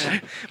 Yes. You know,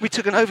 we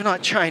took an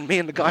overnight train, me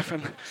and the guy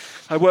from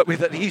I worked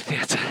with at the youth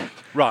theatre.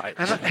 Right.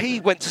 And he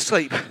went to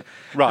sleep.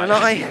 Right. And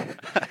I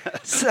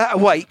sat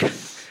awake,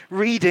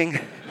 reading,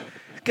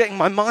 getting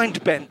my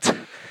mind bent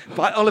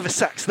by Oliver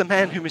Sacks, the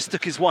man who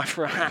mistook his wife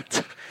for a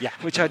hat. Yeah.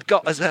 Which I'd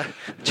got as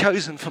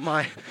chosen for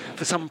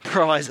some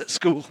prize at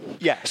school.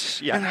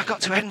 Yes. Yeah. And I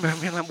got to Edinburgh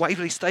and we were at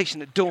Waverley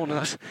Station at dawn and I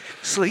was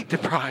sleep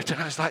deprived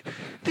and I was like,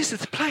 this is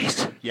the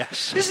place.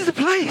 Yes. This is the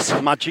place.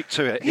 Magic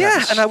to it. Yeah,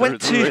 Yes. and I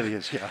went there really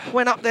is, yeah.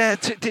 went up there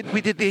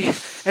we did the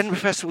Edinburgh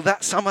Festival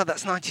that summer,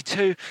 that's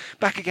 92,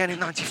 back again in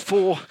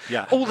 94.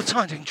 Yeah. All the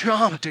time doing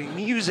drama, doing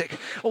music,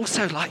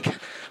 also like,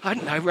 I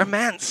don't know,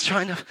 romance,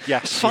 trying to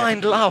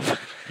find love.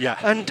 Yeah.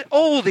 And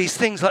all these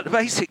things like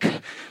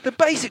the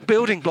basic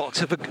building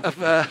blocks of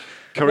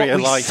Career what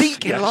we life.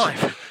 seek in Yes.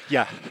 life.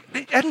 Yeah.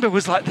 Edinburgh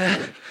was like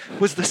the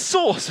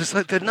source, it was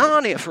like the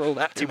Narnia for all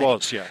that to It me.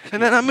 was, yeah.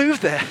 And then I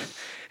moved there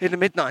in the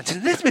mid-90s,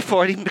 and this is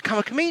before I'd even become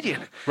a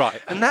comedian.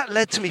 Right. And that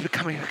led to me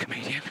becoming a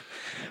comedian.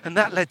 And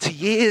that led to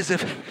years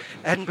of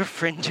Edinburgh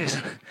fringes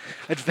and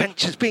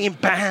adventures, being in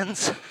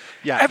bands,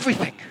 Yeah.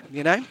 everything,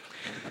 you know?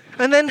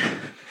 And then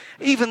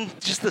even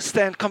just the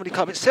Stand Comedy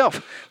Club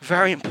itself,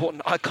 very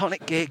important,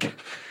 iconic gig.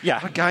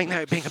 Yeah. Going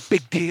there being a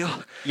big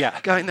deal. Yeah.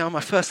 Going there on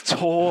my first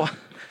tour.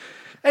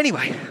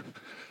 Anyway,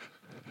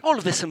 all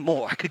of this and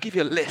more. I could give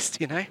you a list,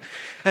 you know?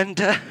 And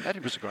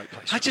Edinburgh's a great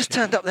place. I just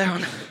turned up there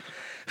on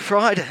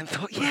Friday and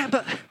thought, yeah,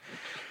 but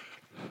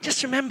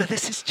just remember,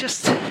 it's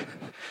just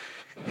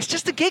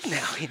a gig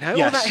now, you know? All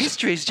Yes. that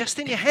history is just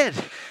in your head.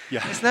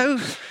 Yeah. There's no,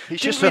 It's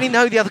didn't just really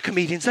know the other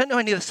comedians, don't know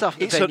any of the stuff at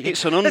the It's venue.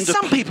 it's an There's some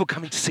underpaid- people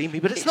coming to see me,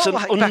 but it's It's not an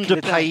like back in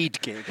the day.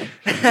 underpaid gig.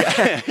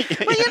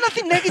 Well, yeah,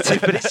 nothing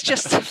negative, but it's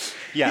just,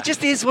 Yeah. it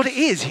just is what it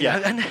is, you Yeah.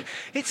 know? And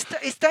it's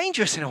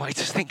dangerous in a way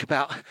to think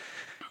about,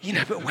 you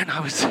know, but when I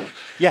was...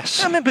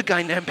 Yes. I remember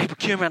going there and people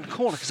queuing around the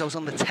corner because I was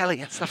on the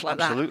telly and stuff like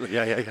Absolutely.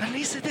 that. Yeah. And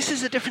this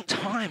is a different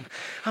time.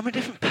 I'm a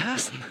different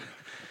person.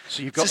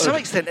 So you've To got some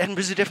extent,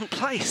 Edinburgh's a different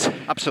place.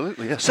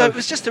 Absolutely. Yeah. So it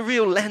was just a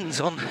real lens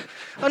on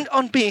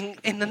being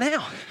in the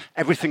now.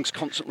 Everything's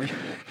constantly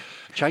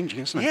changing,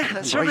 isn't it? Yeah,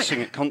 that's right.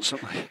 Embracing it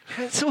constantly.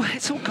 It's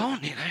all gone,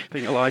 you know.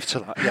 Being alive to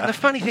that. And Yeah. the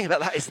funny thing about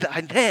that is that I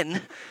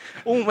then,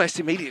 almost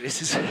immediately,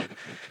 this is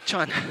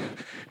trying to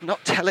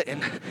not tell it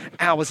in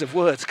hours of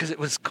words, because it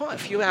was quite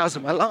a few hours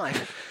of my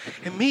life,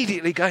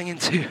 immediately going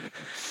into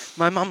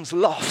my mum's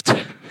loft.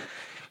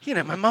 You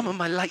know, my mum and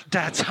my late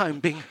dad's home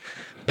being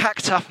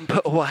packed up and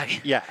put away.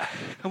 Yeah.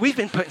 And we've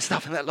been putting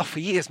stuff in that loft for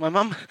years. My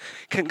mum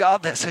can go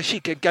up there so she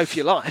could go for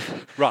your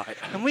life. Right.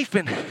 And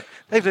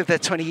they've lived there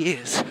 20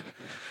 years.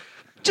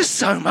 Just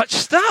so much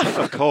stuff.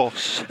 Of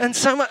course. And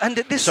so much, and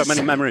this So is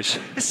many memories.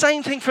 the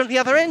same thing from the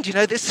other end. You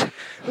know, this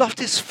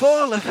loft is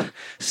full of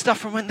stuff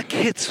from when the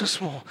kids were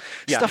small.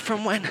 Yeah. Stuff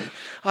from when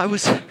I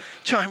was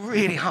trying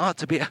really hard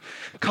to be a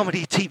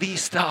comedy TV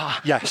star.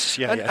 Yes.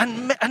 Yeah.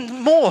 And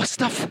more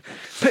stuff.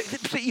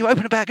 But you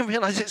open a bag and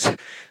realise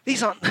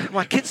these aren't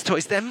my kids'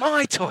 toys. They're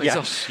my toys.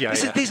 Yes,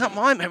 yeah. These aren't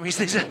my memories.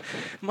 These are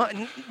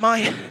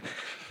my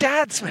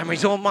dad's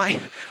memories or my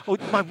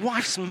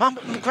wife's mum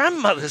and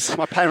grandmother's.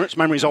 My parents'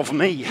 memories of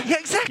me. Yeah,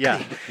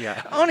 exactly.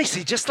 Yeah.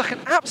 Honestly, just like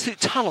an absolute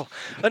tunnel,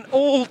 and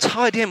all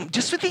tied in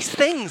just with these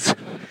things.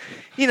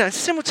 You know,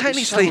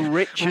 simultaneously It's so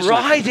rich, isn't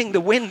riding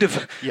the wind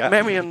of Yeah.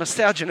 memory and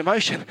nostalgia and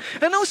emotion,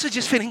 and also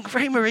just feeling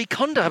very Marie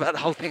Kondo about the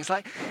whole thing. It's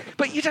like,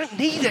 but you don't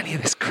need any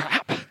of this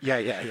crap. Yeah.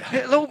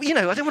 It'll all, you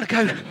know, I don't want to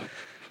go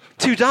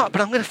too dark, but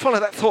I'm going to follow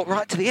that thought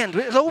right to the end.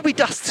 It'll all be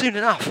dust soon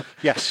enough.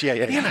 Yes, yeah.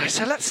 You know,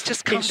 so let's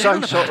just calm It's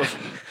down so about sort it.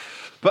 of.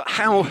 But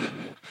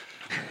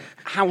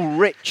how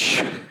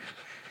rich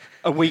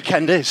a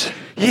weekend is,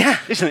 Yeah.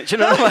 isn't it? Do you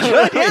know what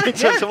I mean? In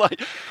terms of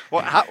like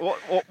what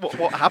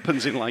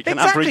happens in like an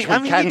Exactly. average I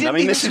mean, weekend. you didn't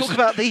even this talk is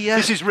about the,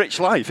 this is rich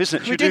life, isn't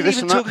it? We Should we do didn't this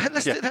even and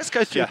talk. that? Let's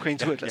go through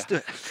Queenswood. Let's do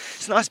it.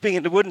 It's nice being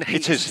in the wood and heat.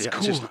 It is. It's Yeah,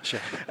 cool. it is nice,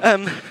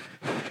 yeah.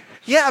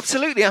 Yeah,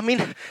 absolutely. I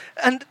mean,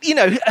 and you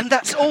know, and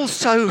that's all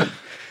so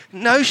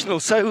notional,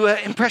 so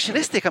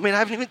impressionistic. I mean, I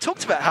haven't even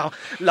talked about how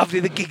lovely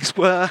the gigs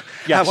were,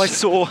 Yes. how I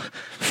saw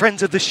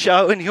friends of the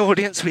show in the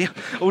audience. We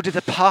all did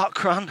the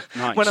park run.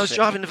 Nice, When I was yeah.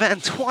 driving the van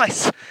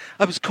twice,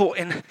 I was caught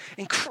in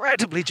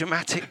incredibly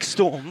dramatic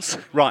storms.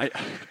 Right.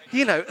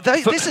 You know,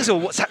 this is all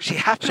what's actually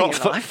happening Sort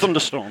in of life.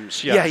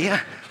 thunderstorms.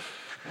 Yeah.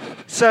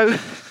 So,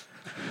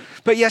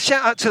 but yeah,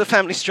 shout out to the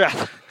family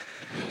Strath.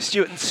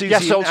 Stuart and Susie.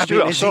 Yes, and old Abby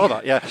Stuart. and I Izzy. saw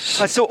that.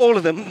 Yes. I saw all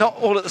of them, not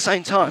all at the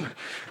same time.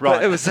 Right.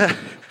 But it was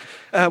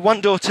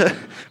one daughter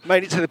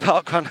made it to the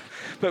park run,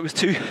 but was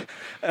too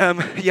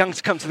young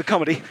to come to the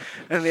comedy,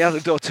 and the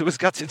other daughter was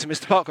gutted to miss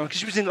the park run because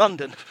she was in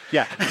London.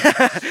 Yeah.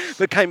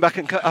 But came back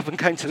and up and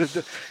came to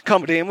the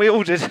comedy, and we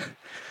all did.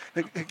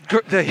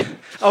 The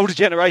older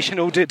generation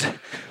all did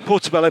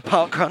Portobello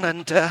Park Run,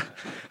 and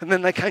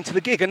then they came to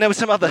the gig, and there were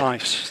some other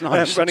Nice.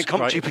 running That's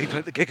commentary great. people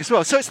at the gig as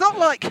well. So it's not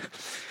like,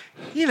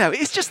 you know,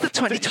 it's just the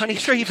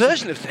 2023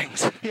 version of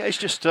things. Yeah, it's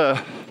just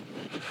that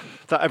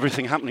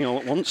everything happening all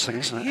at once thing,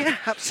 isn't it? Yeah,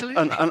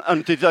 absolutely.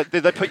 And did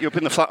they put you up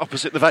in the flat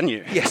opposite the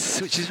venue? Yes,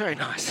 which is very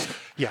nice.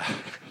 Yeah.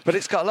 But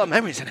it's got a lot of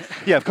memories in it.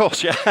 Yeah, of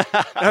course. Yeah.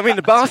 I mean,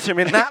 the bathroom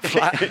in that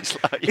flat, It's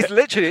like, it's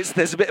literally,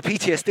 there's a bit of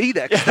PTSD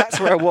there, because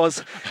that's where I was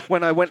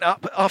when I went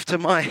up after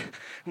my,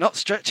 not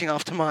stretching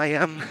after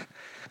my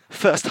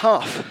first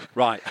half.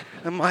 Right.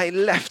 And my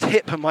left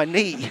hip and my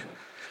knee.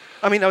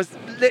 I mean, I was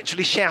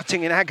literally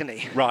shouting in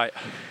agony. Right.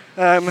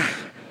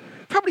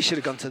 Probably should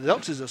have gone to the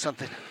doctors or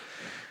something.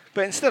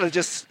 But instead of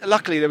just,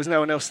 luckily there was no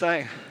one else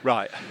staying.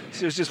 Right.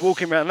 So I was just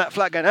walking around that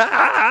flat going,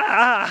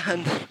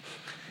 and,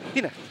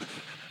 you know,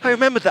 I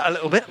remembered that a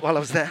little bit while I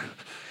was there.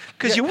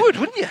 Because you would,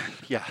 wouldn't you?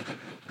 Yeah.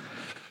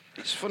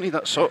 It's funny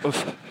that sort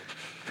of.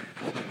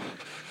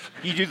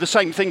 You do the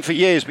same thing for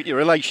years, but your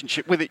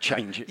relationship with it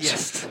changes.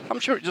 Yes. I'm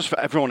sure it does for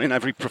everyone in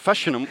every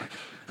profession, and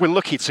we're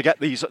lucky to get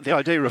the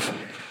idea of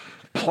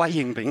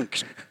playing being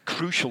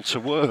crucial to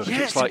work. Yeah,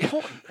 it's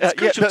important. It's yeah,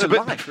 crucial to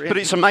but, life, really. But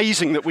it's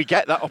amazing that we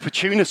get that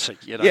opportunity.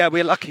 You know? Yeah,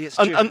 we're lucky, it's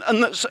true. And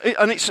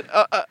it's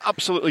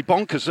absolutely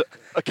bonkers that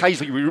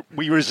occasionally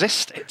we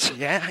resist it.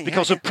 Yeah,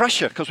 because of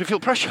pressure, because we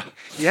feel pressure.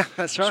 Yeah,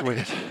 that's right. It's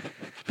weird.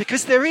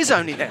 Because there is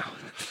only now.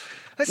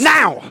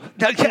 Now!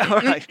 No, yeah, all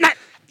right.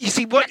 You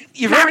see what?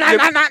 He's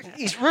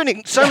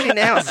ruining so many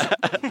nows.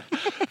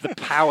 The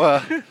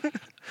power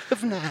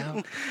of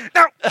now.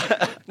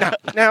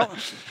 Now.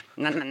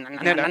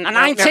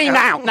 19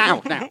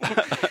 now.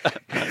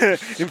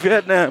 In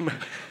Vietnam,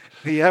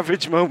 the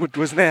average moment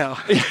was now.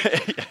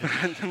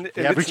 The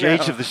average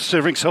age of the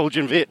serving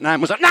soldier in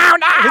Vietnam was like,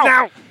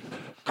 now!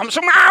 Come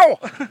some now!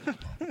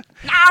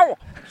 Now!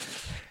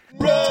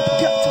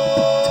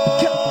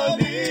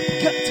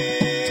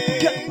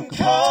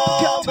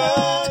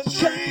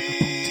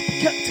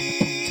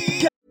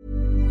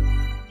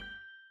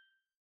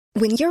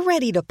 When you're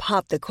ready to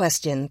pop the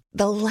question,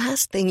 the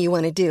last thing you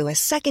want to do is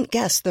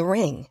second-guess the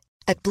ring.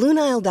 At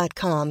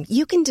BlueNile.com,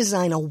 you can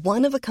design a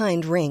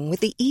one-of-a-kind ring with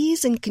the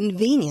ease and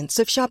convenience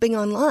of shopping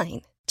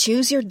online.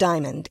 Choose your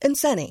diamond and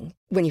setting.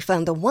 When you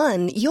find the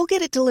one, you'll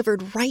get it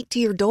delivered right to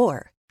your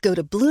door. Go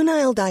to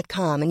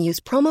BlueNile.com and use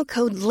promo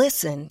code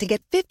LISTEN to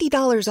get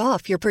 $50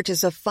 off your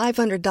purchase of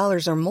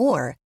 $500 or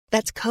more.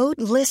 That's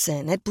code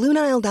LISTEN at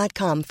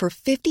BlueNile.com for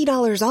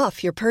 $50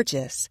 off your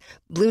purchase.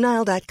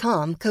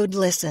 BlueNile.com, code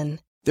LISTEN.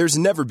 There's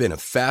never been a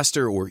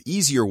faster or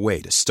easier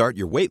way to start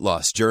your weight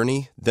loss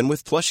journey than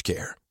with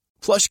PlushCare.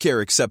 PlushCare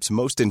accepts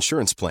most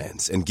insurance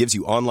plans and gives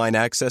you online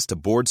access to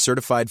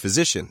board-certified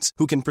physicians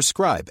who can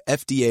prescribe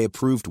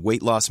FDA-approved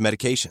weight loss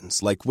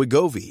medications like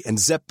Wegovy and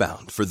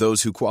Zepbound for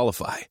those who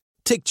qualify.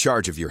 Take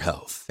charge of your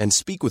health and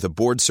speak with a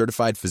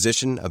board-certified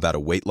physician about a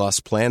weight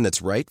loss plan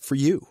that's right for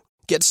you.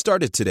 Get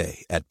started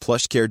today at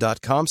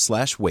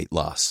plushcare.com/weight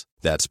loss.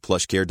 That's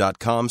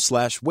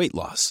plushcare.com/weight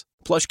loss.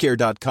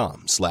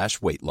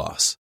 plushcare.com/weight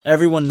loss.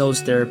 Everyone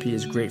knows therapy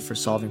is great for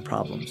solving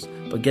problems,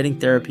 but getting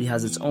therapy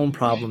has its own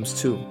problems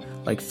too,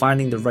 like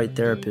finding the right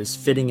therapist,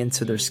 fitting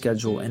into their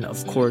schedule, and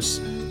of course,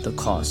 the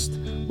cost.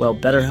 Well,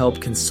 BetterHelp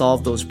can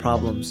solve those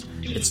problems.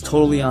 It's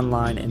totally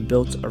online and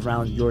built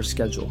around your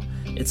schedule.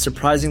 It's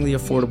surprisingly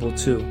affordable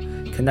too.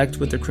 Connect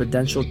with a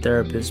credentialed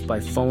therapist by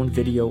phone,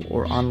 video,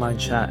 or online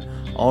chat,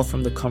 all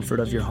from the comfort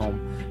of your home.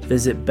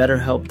 Visit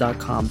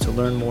BetterHelp.com to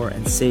learn more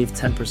and save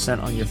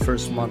 10% on your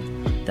first month.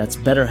 That's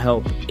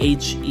BetterHelp,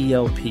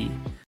 H-E-L-P.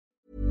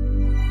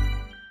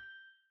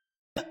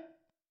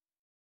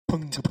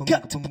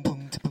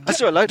 I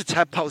saw a load of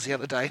tadpoles the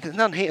other day. There's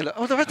none here. Look.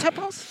 Oh, there are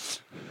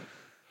tadpoles?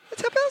 Are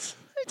there tadpoles?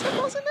 Are there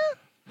tadpoles in there?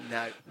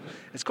 No.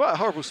 It's quite a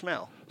horrible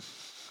smell.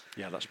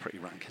 Yeah, that's pretty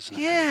rank, isn't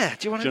it? Yeah.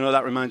 Do you want Do you know what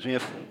that reminds me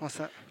of? What's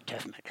that?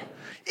 Definitely.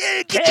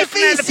 Yeah, get your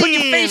face in. Put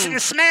your face in the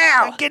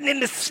smell. I'm getting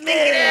in the smell.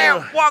 Stick it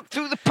out. Walk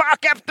through the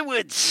park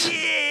afterwards.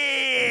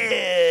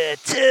 Yeah,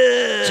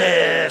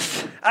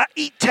 tough. I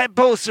eat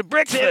tadpoles for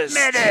breakfast.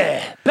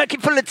 Matter.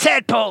 Bucket full of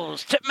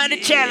tadpoles. Took matter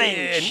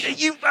challenge.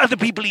 You other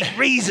people eat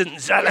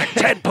raisins. I like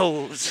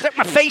tadpoles. Stuck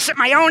my face at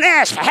my own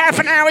ass for half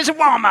an hour as a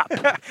warm up.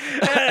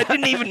 It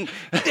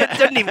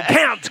doesn't even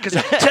count because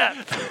it's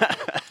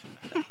tough.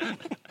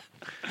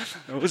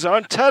 Those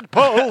aren't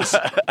tadpoles.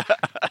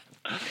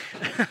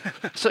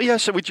 So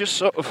we're just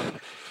sort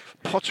of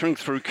pottering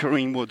through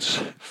Kareem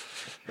Woods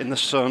in the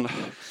sun,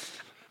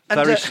 And,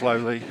 very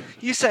slowly.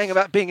 You saying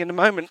about being in the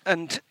moment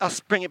and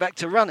us bring it back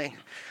to running.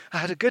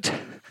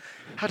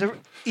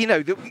 You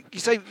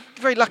say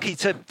very lucky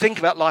to think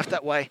about life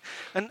that way.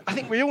 And I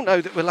think we all know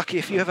that we're lucky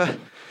if you ever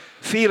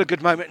feel a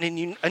good moment and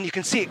you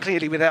can see it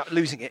clearly without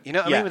losing it. You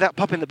know what I mean? Without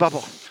popping the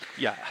bubble.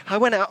 Yeah. I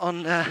went out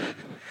on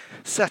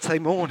Saturday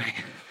morning.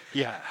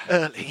 Yeah.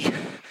 Early.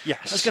 Yes.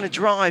 I was going to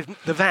drive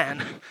the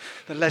van,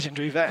 the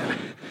legendary van,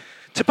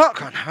 to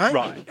Parkrun, right?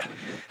 Right.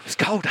 It was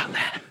cold out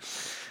there.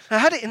 I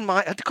had it in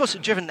my... Of course,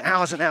 I'd driven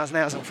hours and hours and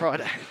hours on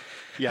Friday.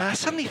 Yeah. I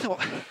suddenly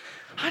thought,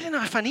 I don't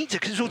know if I need to,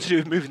 because it's all to do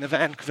with moving the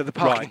van for the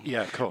parking Right,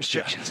 yeah, of course,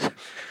 restrictions. Yeah.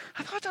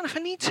 I thought, I don't know if I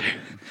need to.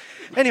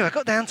 Anyway, I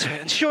got down to it,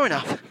 and sure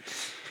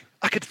enough,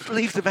 I could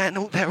leave the van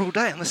there all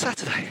day on the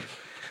Saturday.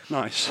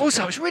 Nice.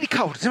 Also, it was really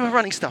cold. I was in my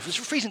running stuff. It was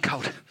freezing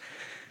cold.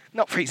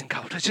 Not freezing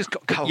cold, it just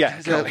got cold. Yeah, It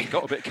was early.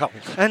 got a bit cold.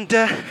 And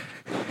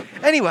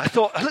anyway,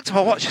 I looked at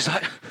my watch, it's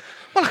like,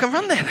 well, I can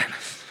run there then.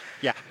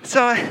 Yeah.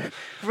 So I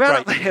ran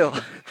up the hill,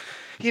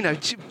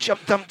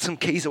 dumped some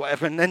keys or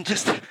whatever, and then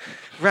just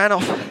ran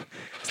off.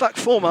 It's like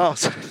 4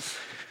 miles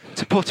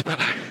to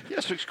Portobello.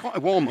 Yeah, so it's quite a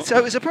warm-up. So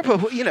it was a proper,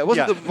 it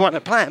wasn't the one I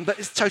planned, but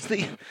it's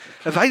totally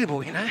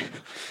available,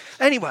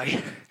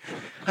 Anyway,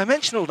 I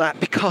mention all that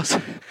because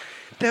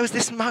there was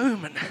this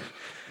moment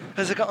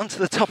as I got onto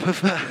the top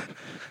of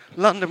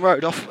London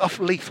Road off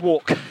Leith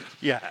Walk.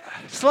 Yeah.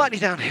 Slightly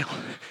downhill,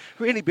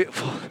 really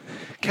beautiful.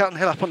 Kelton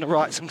Hill up on the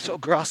right, some sort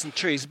of grass and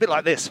trees, a bit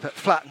like this, but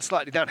flat and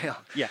slightly downhill.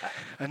 Yeah.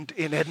 And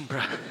in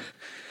Edinburgh.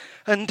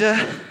 And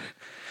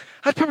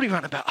I'd probably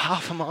run about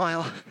half a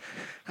mile.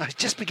 I was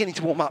just beginning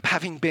to warm up,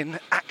 having been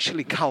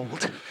actually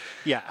cold.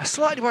 Yeah. I was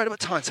slightly worried about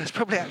time, so I was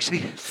probably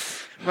actually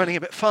running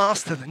a bit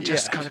faster than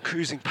just kind of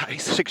cruising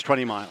pace.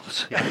 6:20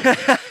 miles.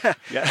 Yeah.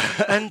 Yeah.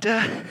 And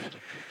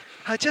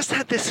I just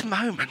had this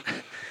moment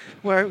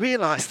where I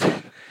realised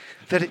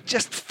that it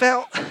just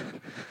felt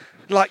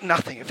like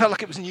nothing. It felt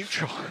like it was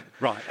neutral.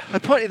 Right. I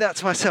pointed out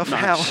to myself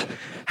Nice.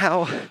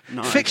 how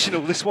Nice.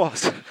 fictional this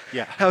was.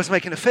 Yeah. I was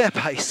making a fair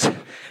pace.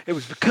 It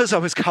was because I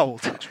was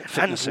cold. That's what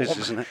fitness is,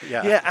 isn't it?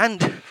 Yeah. Yeah,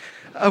 and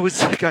I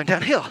was going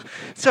downhill.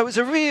 So it was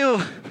a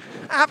real,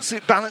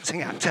 absolute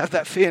balancing act to have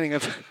that feeling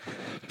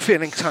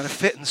kind of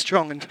fit and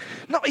strong, and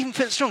not even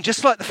fit and strong,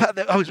 just like the fact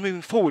that I was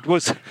moving forward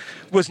was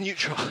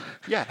neutral.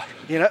 Yeah.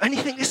 And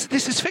you think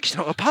this is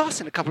fictional, I'll pass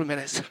in a couple of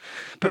minutes.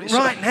 But it's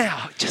right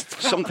now, it just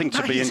felt something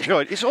to be amazing.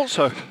 enjoyed. It's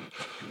also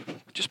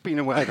just being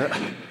aware that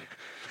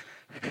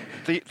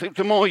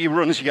the more you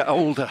run as you get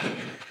older,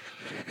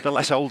 the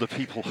less older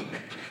people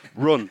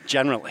run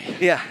generally.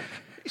 Yeah.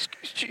 It's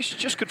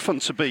just good fun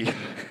to be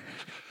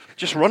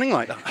just running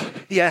like that.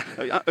 Yeah.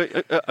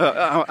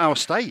 Our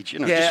stage, Yeah,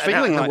 just and out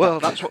feeling in the like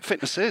world. that. That's what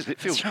fitness is. It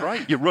feels That's right.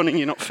 great. You're running,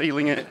 you're not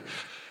feeling it.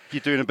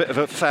 You're doing a bit of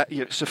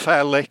it's a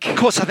fair lick. Of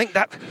course, I think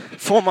that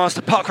 4 miles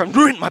to parkrun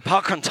ruined my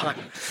parkrun time.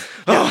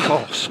 Yeah, of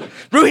course.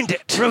 Ruined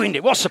it. Ruined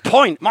it. What's the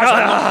point? Might as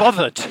well not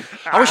bothered.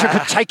 I wish I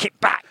could take it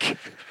back.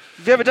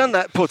 Have you ever done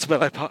that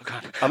Portobello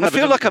Parkrun? I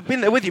feel like I've been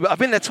there with you, but I've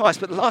been there twice.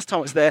 But the last time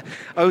I was there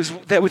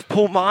there with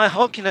Paul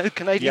Meyerhog,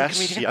 Canadian Yes,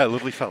 comedian. yeah,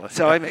 lovely fella.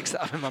 So I mixed it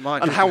up in my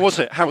mind. And how was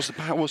it? How was the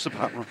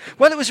park run?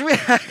 Well, it was really...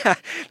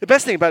 the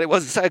best thing about it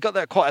was I got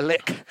there quite a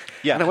lick.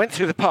 Yeah. And I went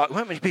through the park. There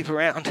weren't many people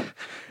around.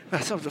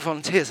 Some of the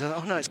volunteers,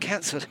 oh no, it's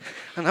cancelled.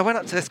 And I went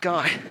up to this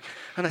guy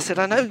and I said,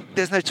 I know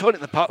there's no toilet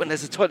in the park when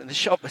there's a toilet in the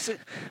shop. I said,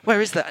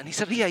 where is that? And he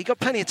said, yeah, you got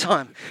plenty of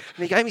time.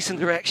 And he gave me some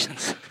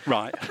directions.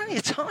 Right. Plenty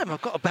of time.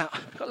 I've got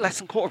less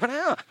than a quarter of an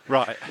hour.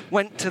 Right.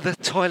 Went to the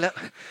toilet.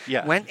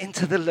 Yeah. Went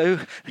into the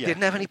loo. Yeah.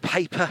 Didn't have any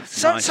paper.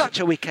 Nice. Such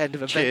a weekend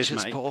of adventures,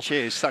 Cheers, mate. Paul.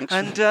 Cheers. Thanks.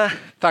 And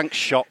thanks,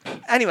 shop.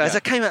 anyway, as I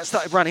came out and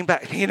started running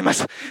back, thinking,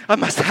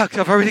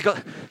 I've already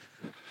got...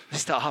 They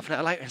start half an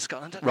hour later in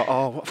Scotland, don't they? Right.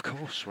 Oh, of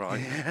course. Right.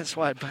 Yeah, that's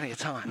why I had plenty of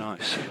time.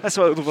 Nice. That's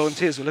why all the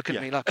volunteers were looking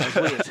at me like I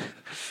was weird.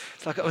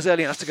 It's like I was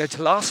early enough to go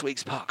to last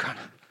week's parkrun.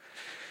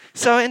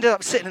 So I ended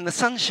up sitting in the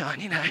sunshine,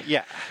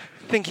 Yeah.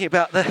 thinking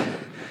about the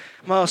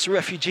Miles to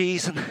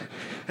Refugees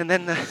and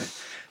then the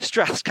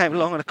Straths came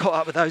along and I caught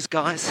up with those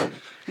guys.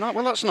 No,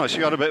 well, that's nice.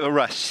 You had a bit of a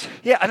rest.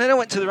 Yeah, and then I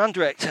went to the run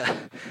director.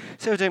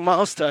 So we were doing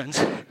milestones,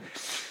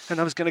 and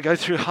I was going to go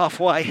through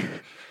halfway.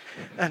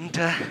 And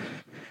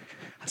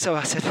so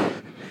I said,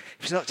 if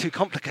it's not too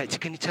complicated,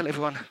 can you tell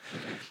everyone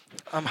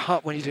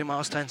when you do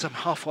milestones, I'm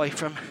halfway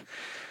from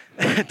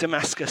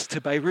Damascus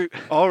to Beirut.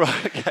 All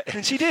right, okay.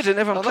 And she did, and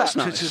everyone clapped,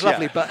 nice, which was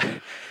lovely. yeah. But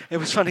it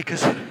was funny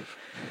because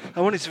I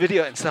wanted to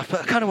video it and stuff,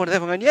 but I kind of wanted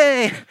everyone going,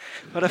 yay!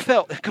 But I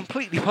felt a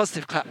completely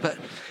positive clap, but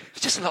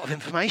it's just a lot of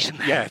information.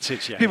 Yeah, it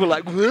is, yeah. People were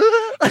like,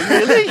 what?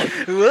 Really?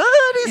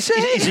 What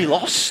Is he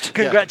lost?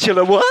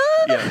 Congratulate what?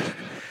 Yeah.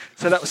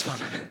 So that was fun.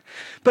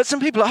 But some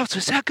people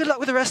afterwards said, good luck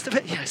with the rest of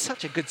it. Yeah, it's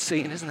such a good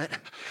scene, isn't it?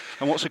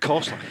 And what's the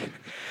course like?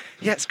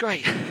 Yeah, it's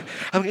great.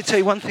 I'm going to tell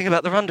you one thing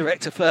about the run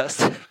director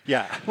first.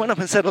 Yeah. Went up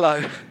and said hello.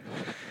 He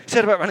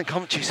said about running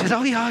commentary. He said,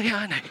 oh, yeah,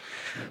 I know.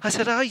 I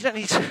said, oh, you don't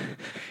need to,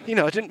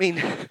 I didn't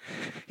mean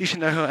you should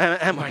know who I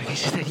am or anything.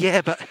 She said,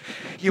 yeah, but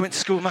you went to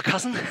school with my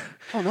cousin.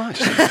 Oh, nice.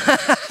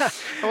 Oh,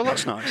 well,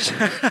 that's nice.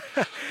 Bit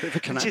of a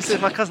connect. She said,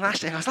 my cousin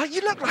Aisling. I was like,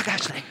 you look like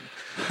Aisling.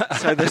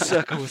 So the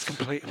circle was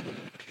complete.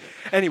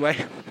 Anyway,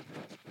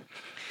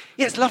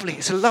 yeah, it's lovely.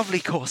 It's a lovely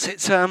course.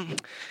 It's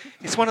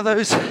one of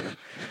those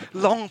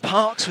long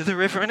parks with a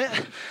river in it.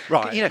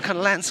 Right. Kind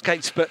of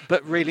landscapes, but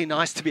really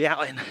nice to be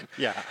out in.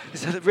 Yeah.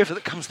 It's a river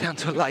that comes down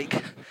to a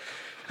lake.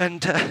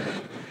 And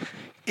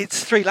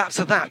it's 3 laps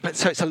of that, but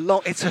so it's a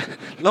long,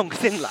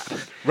 thin lap.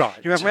 Right.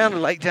 You run around the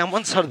lake, down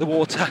one side of the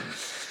water,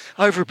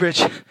 over a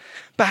bridge,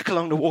 back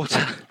along the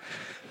water,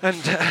 and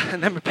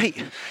then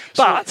repeat.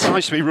 But it's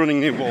nice to be running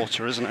near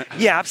water, isn't it?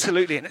 Yeah,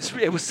 absolutely, and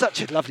it was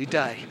such a lovely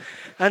day.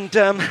 And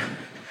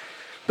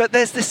but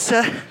there's this.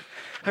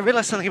 I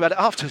realised something about it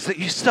afterwards, that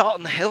you start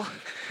on the hill,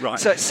 right?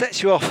 So it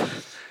sets you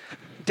off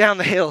down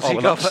the hill, so you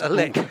go well, off at a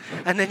lick,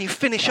 and then you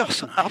finish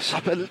off nice.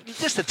 up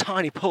just a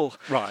tiny pull,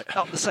 right,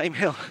 up the same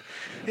hill.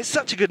 It's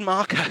such a good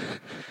marker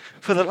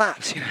for the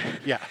laps,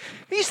 Yeah.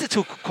 We used to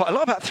talk quite a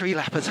lot about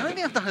 3-lappers. I don't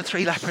think I've done a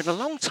 3-lapper in a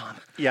long time.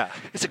 Yeah.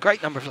 It's a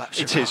great number of laps.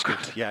 It is good.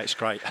 Yeah, it's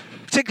great.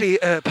 Particularly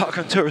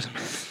parkrun tourism.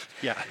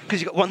 Yeah.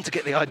 Because you've got one to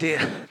get the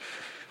idea,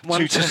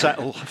 one to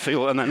settle,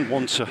 feel, and then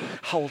one to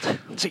hold.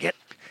 To get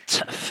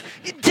tough.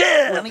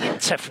 When I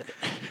get tough with it.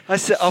 I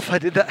set off, I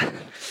did that.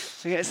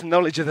 To get some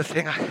knowledge of the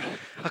thing.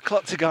 I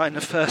clocked a guy in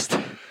the first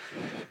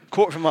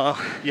quarter of a mile.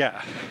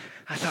 Yeah.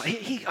 I thought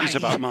he's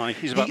about my I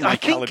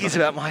think caliber. he's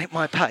about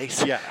my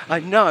pace. Yeah.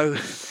 I know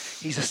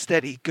he's a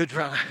steady, good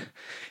runner.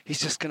 He's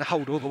just going to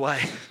hold all the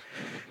way.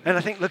 And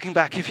I think looking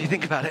back, if you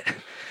think about it,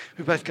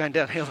 we're both going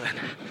downhill then.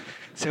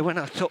 So when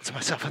I thought to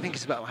myself, I think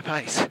he's about my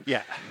pace.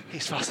 Yeah.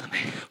 He's faster than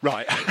me.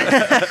 Right.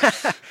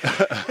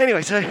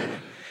 Anyway, so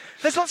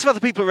there's lots of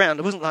other people around.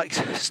 I wasn't like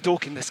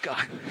stalking this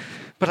guy,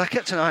 but I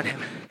kept an eye on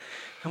him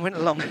and went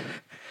along.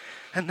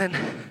 And then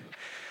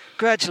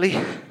gradually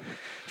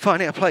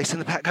finding a place in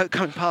the pack,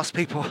 coming past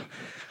people,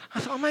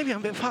 I thought, maybe I'm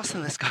a bit faster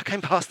than this guy. I came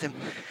past him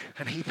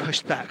and he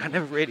pushed back. I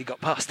never really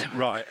got past him.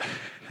 Right.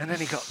 And then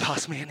he got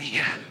past me and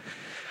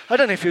I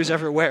don't know if he was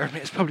ever aware of me.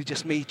 It's probably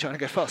just me trying to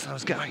go faster than I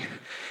was going.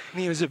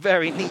 And he was a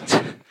very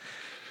neat,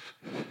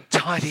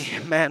 tidy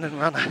man and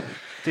runner.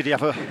 Did he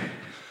have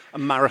a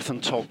Marathon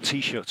Talk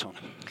T-shirt on?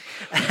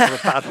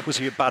 Or was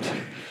he a bad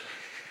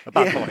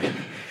boy?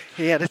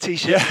 He had a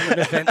T-shirt from an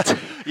event.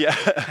 Yeah.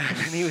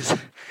 And he was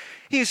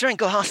wearing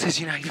glasses,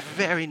 he's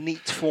very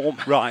neat form.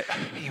 Right.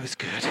 He was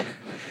good.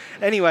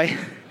 Anyway,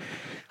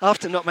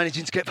 after not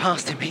managing to get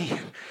past him, he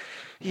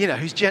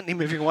was gently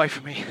moving away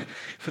from me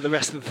for the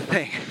rest of the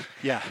thing.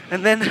 Yeah.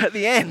 And then at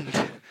the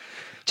end,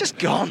 just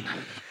gone.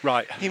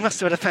 Right. He must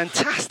have had a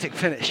fantastic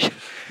finish.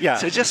 Yeah.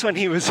 So just when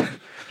he was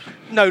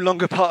no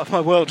longer part of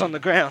my world on the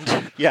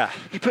ground, yeah,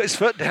 he put his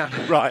foot down.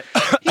 Right.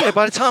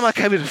 By the time I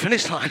came to the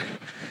finish line,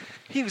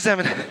 he was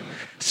having a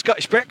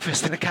Scottish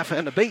breakfast in a cafe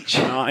on the beach.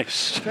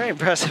 Nice. Very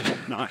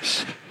impressive.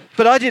 Nice.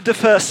 But I did the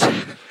first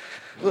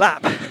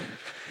lap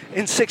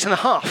in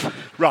 6.5.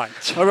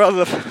 Right. Or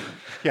rather, the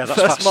that's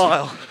first fast.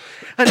 mile.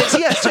 And that's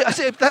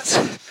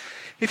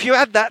if you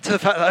add that to the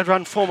fact that I'd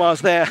run 4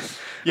 miles there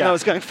and I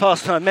was going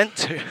faster than I meant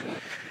to,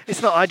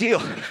 it's not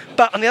ideal.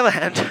 But on the other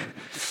hand,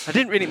 I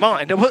didn't really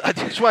mind.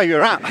 It's where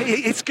you're at.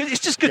 It's good. It's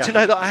just good to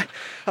know that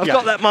I've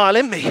got that mile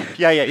in me.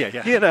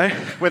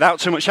 Yeah. Without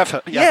too much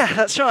effort. Yeah,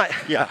 that's right.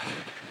 Yeah.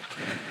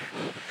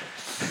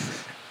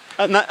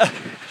 And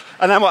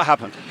then what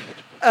happened?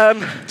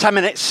 10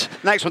 minutes.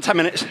 Next one, 10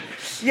 minutes.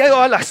 Yeah,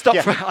 well, I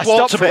stopped for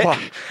a while.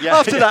 Yeah.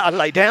 After that, I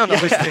lay down,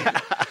 obviously.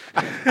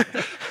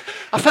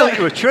 I felt like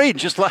you were a tree and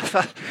just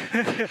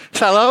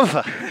fell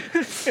over.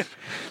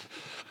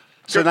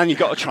 So then you've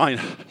got to try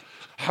and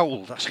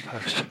hold, I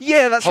suppose.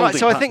 Yeah, that's right.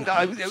 So I pattern.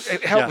 think that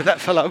it helped with that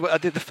fellow. I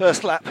did the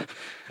first lap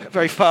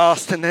very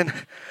fast and then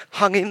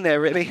hung in there,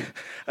 really,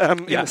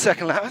 in the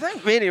second lap. I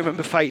don't really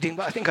remember fading,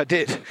 but I think I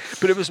did.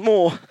 But it was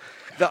more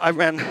that I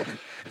ran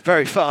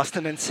very fast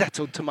and then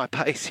settled to my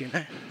pace,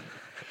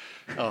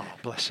 Oh,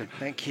 bless him.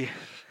 Thank you.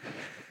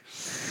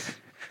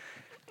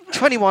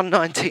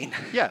 21:19.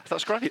 Yeah,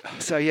 that's great.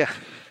 So, yeah.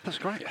 That's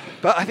great.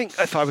 But I think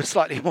if I was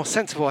slightly more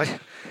sensible,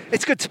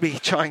 it's good to be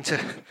trying to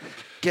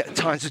get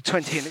times of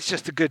 20, and it's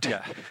just a good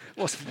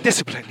what's the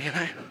discipline, you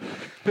know.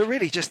 But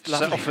really, just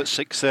lovely. Set off at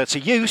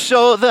 6:30. You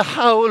saw the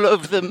whole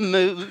of the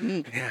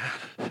moon. Yeah.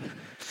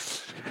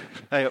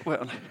 Hey,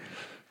 well,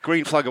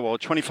 Green Flag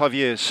Award, 25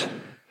 years.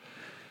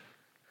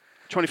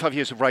 25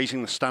 years of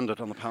raising the standard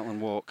on the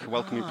Parkland Walk. A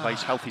welcoming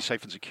place, healthy,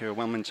 safe and secure,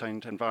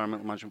 well-maintained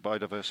environmental management,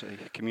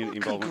 biodiversity, community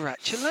involvement.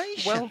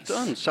 Congratulations. Well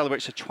done.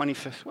 Celebrates the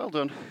 25th. Well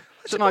done.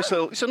 It's a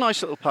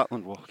nice little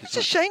Parkland Walk. It's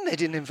a shame they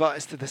didn't invite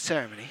us to the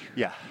ceremony.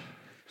 Yeah.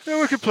 No,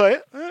 we could play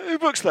it. Who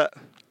books that?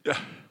 Yeah.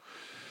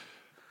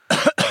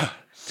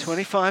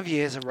 25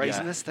 years of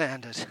raising the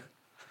standard.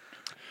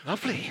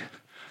 Lovely.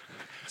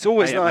 It's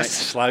always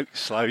nice. Mate,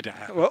 slow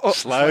down. Well,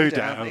 slow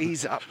down.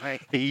 Ease up,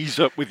 mate. Ease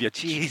up with your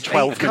Jeez,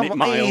 12-minute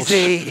miles.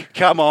 Easy.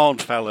 Come on,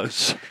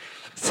 fellas.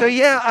 So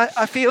yeah,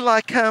 I feel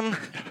like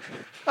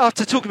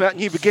after talking about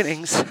new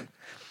beginnings,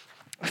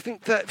 I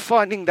think that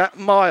finding that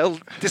mile,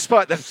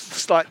 despite the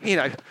slight,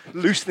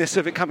 looseness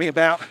of it coming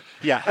about,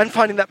 and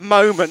finding that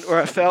moment where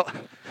I felt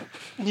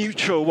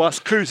neutral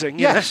whilst cruising.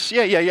 Yes,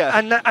 yeah.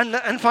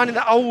 And finding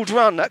that old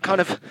run, that kind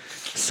of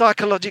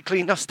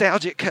psychologically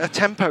nostalgic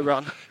tempo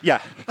run.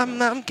 Yeah.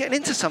 I'm getting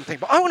into something,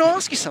 but I want to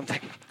ask you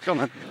something. Go on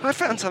then. I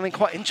found something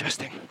quite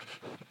interesting.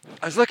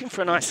 I was looking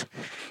for a nice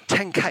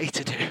 10K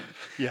to do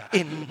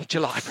in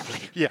July, probably.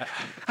 Yeah.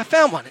 I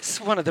found one.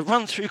 It's one of the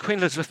Run Through Queen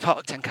Elizabeth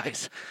Park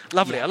 10Ks.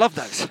 Lovely. I love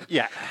those.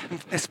 Yeah.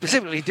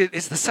 Specifically,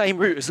 it's the same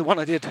route as the one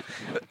I did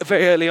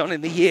very early on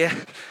in the year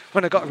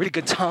when I got a really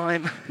good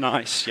time.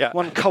 Nice, yeah.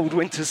 One cold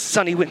winter's,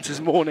 sunny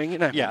winter's morning,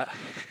 Yeah.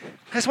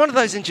 There's one of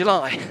those in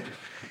July.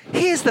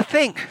 Here's the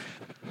thing.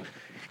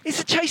 It's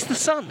to chase the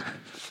sun.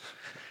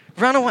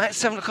 Run away at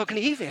 7 o'clock in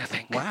the evening, I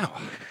think. Wow.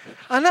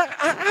 And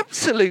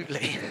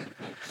absolutely,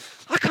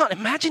 I can't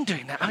imagine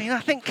doing that. I mean, I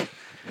think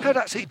that would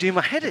absolutely do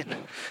my head in.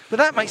 But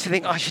that makes me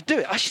think I should do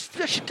it. I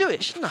should do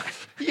it, shouldn't I?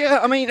 Yeah,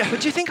 I mean...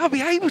 But do you think I'll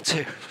be able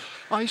to?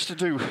 I used to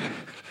do,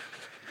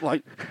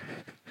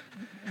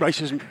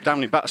 races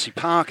down in Battersea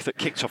Park that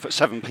kicked off at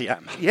 7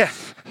 p.m. Yeah.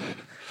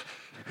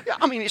 Yeah,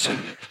 I mean, it's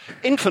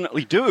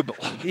infinitely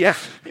doable. Yeah.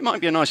 It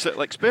might be a nice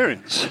little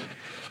experience.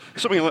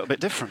 Something a little bit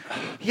different.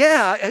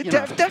 Yeah,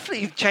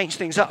 definitely change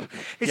things up.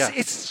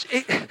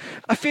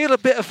 I feel a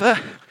bit of a...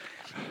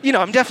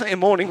 I'm definitely a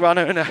morning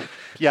runner, and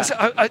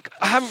I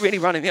haven't really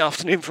run in the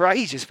afternoon for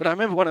ages, but I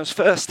remember when I was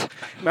first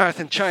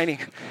marathon training,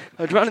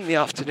 I'd run in the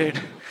afternoon,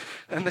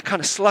 and the kind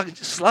of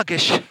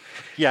sluggish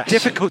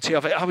difficulty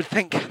of it, I would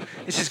think,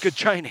 this is good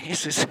training,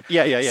 this is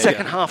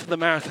second half of the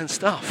marathon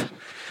stuff.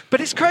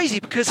 But it's crazy,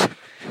 because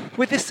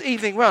with this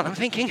evening run, I'm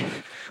thinking,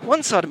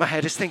 one side of my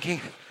head is thinking,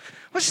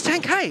 well, it's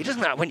 10K, it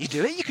doesn't matter when you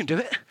do it, you can do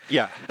it.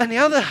 Yeah. And the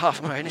other half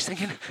of my brain is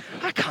thinking,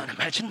 I can't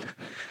imagine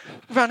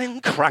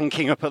running...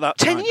 Cranking up at that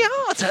 10 time.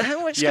 yards, I don't know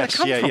where it's going to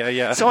come from.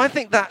 Yeah. So I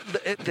think that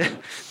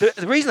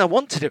the reason I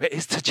want to do it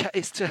is to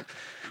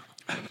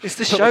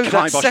show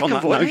that second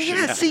voice.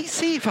 Yeah,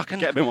 see if I can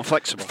get a bit more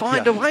flexible.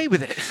 Find a way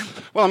with it.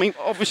 Well, I mean,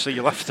 obviously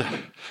you'll have to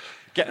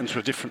get into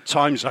a different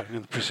time zone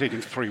in the preceding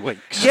 3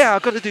 weeks. Yeah,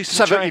 I've got to do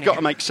some training. You've got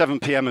to make 7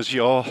 p.m. as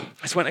your...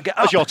 That's when I get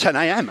up. As your 10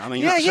 a.m. I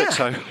mean, that's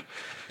it.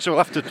 So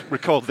we'll have to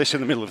record this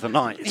in the middle of the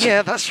night.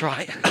 Yeah, that's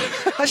right.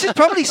 I should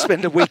probably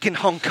spend a week in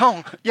Hong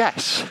Kong.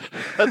 Yes,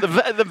 at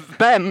the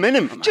bare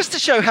minimum. Just to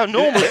show how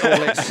normal it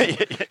all is.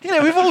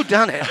 We've all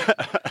done it.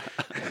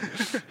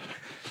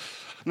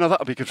 No,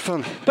 that'll be good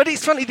fun. But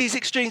it's funny, these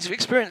extremes of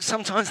experience,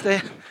 sometimes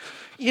they're,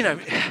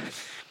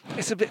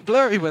 it's a bit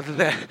blurry whether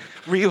they're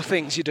real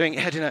things you're doing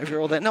heading over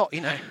or they're not,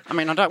 I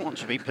mean, I don't want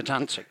to be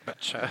pedantic,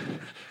 but...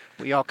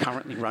 we are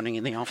currently running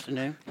in the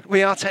afternoon.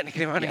 We are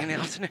technically running in the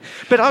afternoon.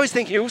 But I was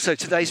thinking also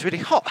today's really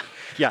hot.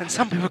 Yeah. And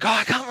some people go,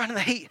 I can't run in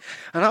the heat.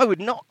 And I would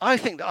not. I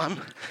think that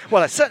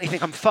I certainly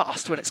think I'm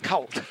fast when it's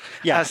cold,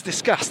 as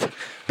discussed.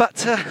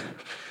 But I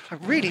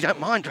really don't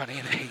mind running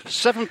in the heat.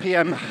 7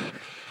 p.m.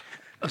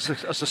 As the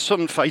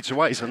sun fades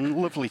away is a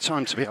lovely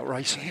time to be out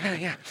racing.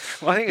 Yeah.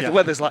 Well, I think if the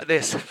weather's like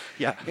this,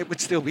 it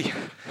would still be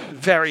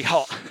very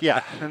hot.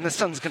 Yeah. And the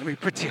sun's going to be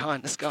pretty high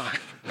in the sky.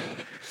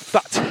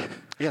 But...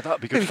 yeah, that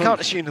would be good fun. You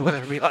can't assume the weather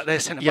will be like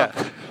this in a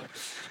month.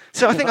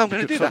 So I think I'm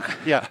going to do that.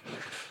 Yeah.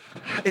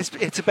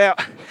 It's about,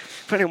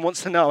 if anyone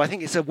wants to know, I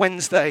think it's a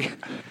Wednesday,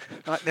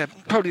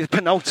 probably the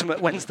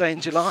penultimate Wednesday in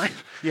July.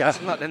 Yeah.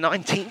 Something like the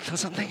 19th or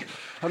something.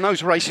 And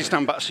those races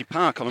down Battersea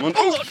Park on a Monday.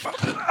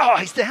 Oh,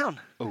 he's down.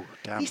 Oh,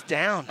 down. He's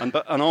down.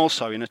 And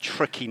also in a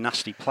tricky,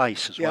 nasty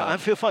place as well. Yeah, I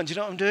feel fine. Do you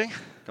know what I'm doing?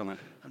 Go on then.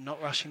 I'm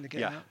not rushing to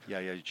get out. Yeah,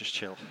 you just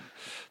chill.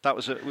 That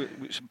was a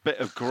bit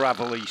of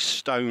gravelly,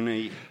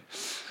 stony.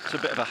 It's a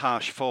bit of a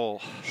harsh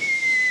fall.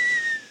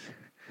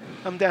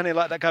 I'm down here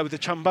like that guy with the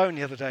trombone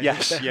the other day.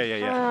 Yes,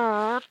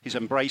 yeah. He's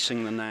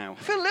embracing the now.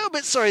 I feel a little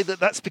bit sorry that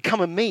that's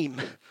become a meme.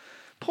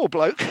 Poor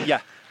bloke.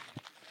 Yeah.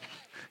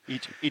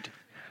 He did.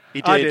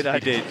 He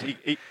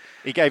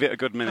gave it a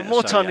good minute.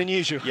 More time than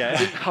usual. Yeah. I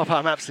didn't hop out.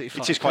 I'm absolutely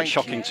fine. It is quite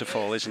shocking to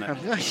fall, isn't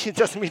it? It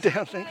does me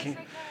down thinking.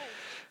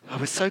 I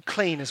was so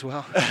clean as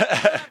well.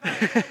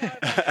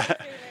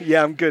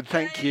 Yeah, I'm good,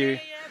 thank you.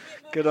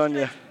 Good on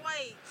you.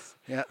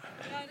 Yeah.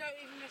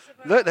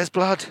 Look, there's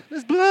blood.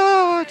 There's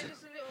blood.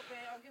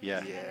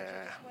 Yeah.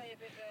 Yeah.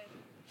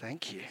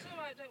 Thank you. It's all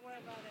right, don't worry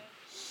about it.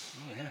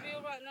 Oh, You're going to be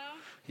all right now?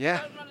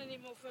 Yeah. Don't run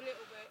anymore for a little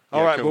bit.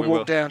 All right, cool, we'll we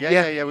walk down.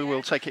 Yeah, we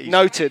will. Take it easy.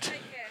 Noted.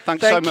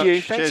 Thanks Thank so much.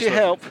 you. Thanks Cheers, for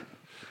your love. help.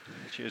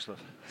 Cheers,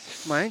 love.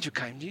 My angel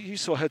came. You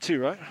saw her too,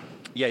 right?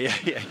 Yeah.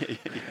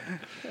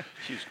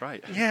 She was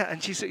great. Yeah,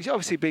 and she's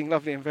obviously being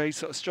lovely and very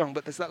sort of strong,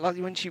 but there's that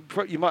lovely, when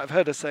you might have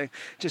heard her say,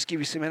 just give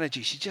you some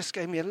energy, she just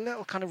gave me a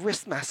little kind of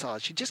wrist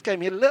massage. She just gave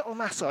me a little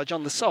massage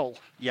on the sole.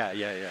 Yeah,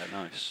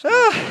 nice.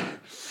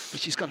 But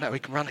she's gone, now we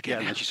can run again. Yeah,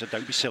 and then she said,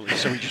 don't be silly,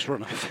 so we just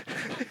run off.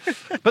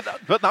 but that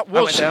I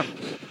went was down.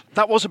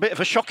 that was a bit of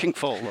a shocking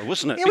fall, though,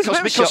 wasn't it? It was a bit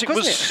of a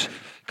because shock,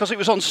 because it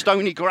was on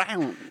stony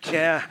ground.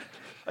 Yeah.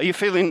 Are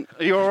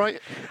you all right?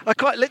 I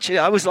quite literally,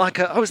 I was like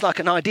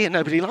an idea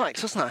nobody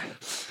likes, wasn't I?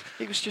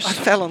 It was just... I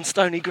fell on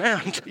stony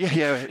ground.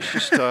 Yeah, it's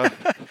just... But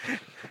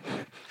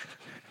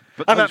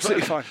I'm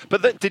absolutely fine.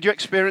 But did you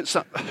experience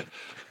that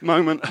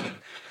moment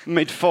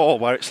mid-fall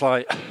where it's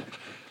like,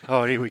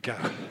 oh, here we go?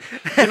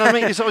 You know what I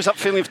mean? There's always that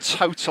feeling of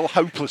total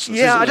hopelessness.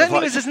 Yeah, isn't I don't there?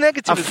 think it was as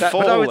negative as that,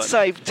 but I would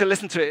say, to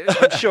listen to it,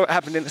 I'm sure it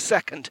happened in a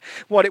second.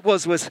 What it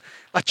was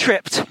I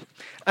tripped,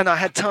 and I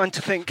had time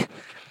to think,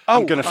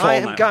 I'm going to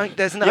fall now.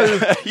 There's no,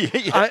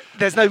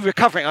 there's no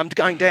recovering. I'm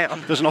going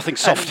down. There's nothing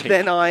soft and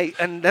here.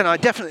 Then I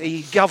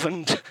definitely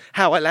governed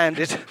how I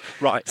landed.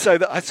 Right. So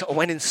that I sort of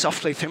went in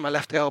softly through my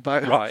left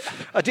elbow. Right.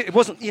 It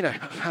wasn't,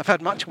 I've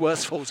had much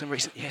worse falls in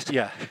recent years.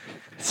 Yeah.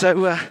 So,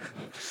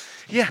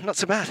 not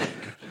so bad.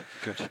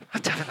 Good. I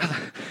have to have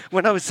another.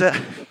 When I was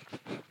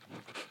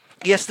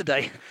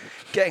yesterday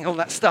getting all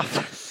that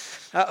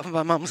stuff out of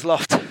my mum's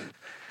loft,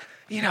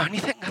 and you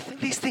think, I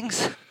think these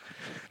things,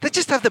 they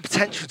just have the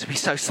potential to be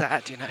so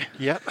sad,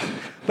 Yep.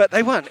 But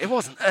they weren't. It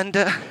wasn't. And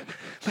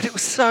but it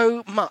was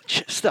so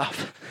much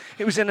stuff.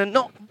 It was in a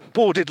not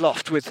boarded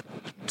loft with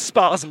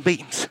spars and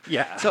beams.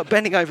 Yeah. So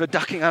bending over,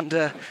 ducking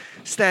under,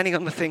 standing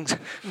on the things,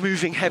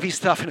 moving heavy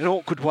stuff in an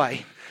awkward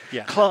way.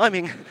 Yeah.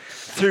 Climbing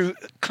through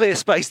clear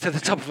space to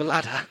the top of a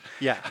ladder.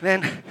 Yeah.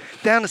 Then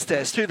down the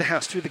stairs, through the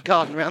house, through the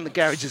garden, around the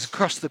garages,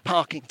 across the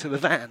parking to the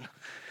van.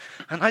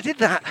 And I did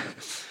that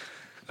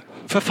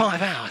for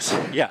 5 hours.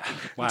 Yeah.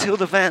 Wow. Until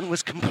the van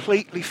was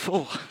completely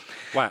full.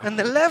 Wow. And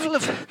the level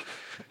of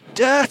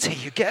dirty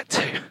you get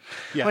to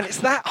when it's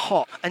that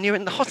hot and you're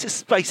in the hottest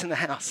space in the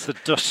house. The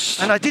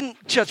dust. And I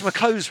didn't judge my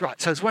clothes right,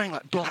 so I was wearing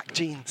like black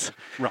jeans.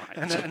 Right.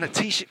 And a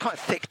t-shirt, quite a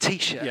thick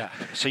t-shirt. Yeah.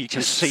 So you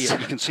can see it.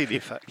 You can see the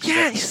effects.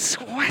 Yeah, you're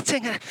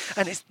sweating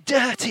and it's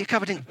dirty, you're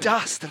covered in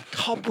dust and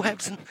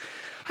cobwebs, and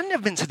I've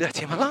never been so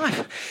dirty in my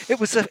life. It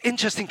was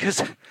interesting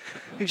because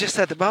we just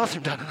had the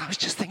bathroom done and I was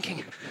just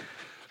thinking,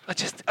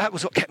 that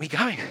was what kept me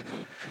going.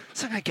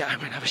 So I'm going to get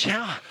home and have a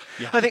shower.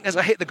 Yeah. I think as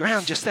I hit the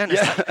ground just then,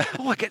 it's like,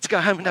 I get to go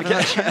home and have a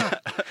nice shower.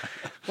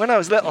 When I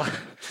was little,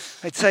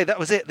 they'd say that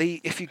was it.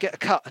 If you get a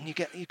cut and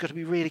you've got to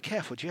be really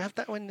careful. Do you have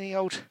that when the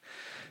old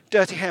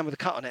dirty hand with a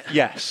cut on it?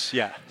 Yes,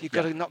 yeah. You've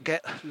got to not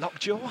get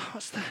lockjaw.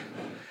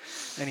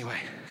 Anyway,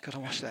 got to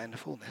wash that in the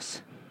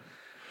fullness.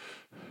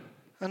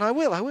 And I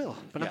will,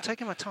 but I'm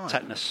taking my time.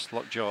 Tetanus,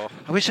 lockjaw.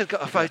 I wish I'd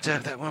got a photo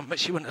of that one, but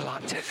she wouldn't have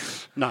liked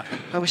it. No.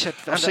 I wish I'd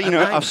found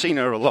I've seen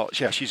her a lot.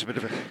 Yeah, she's a bit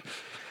of a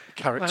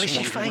character. Well, is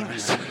she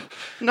famous?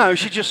 No,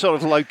 she's just sort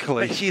of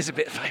locally. But she is a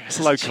bit famous.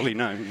 Locally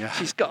known, yeah.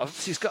 She's got a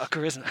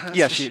charisma.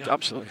 Yeah, she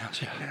absolutely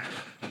has. Yeah.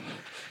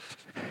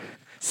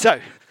 So,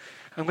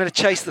 I'm going to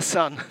chase the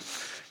sun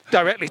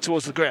directly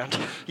towards the ground.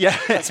 Yeah,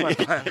 that's my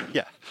plan.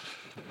 Yeah.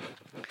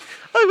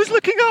 I was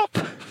looking up.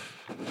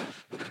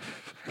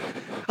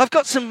 I've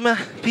got some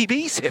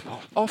PBs here,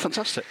 Paul. Oh,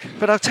 fantastic.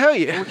 But I'll tell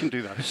you. We can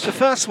do those. The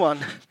first one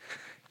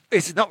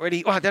is not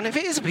really, I don't know if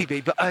it is a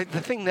PB, but the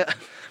thing that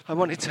I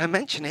wanted to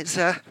mention is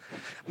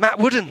Matt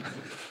Wooden.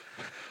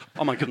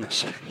 Oh, my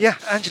goodness. Yeah,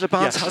 Angela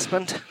Barnes'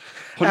 husband.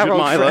 100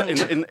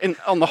 miler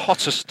on the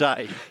hottest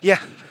day.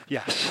 Yeah.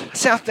 Yes.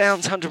 South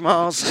Downs, 100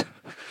 miles.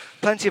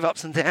 Plenty of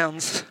ups and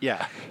downs.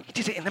 Yeah. He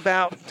did it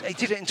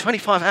in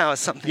 25 hours,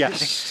 something.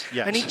 Yes.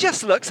 Yes. And he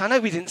just looks, I know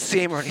we didn't see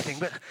him or anything,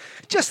 but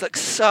just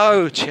looks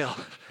so chill.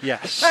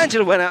 Yes.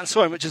 Angela went out and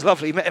saw him, which is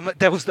lovely. Met him at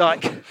Devil's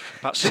Dyke.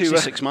 About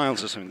 66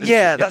 miles or something.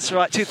 Yeah, that's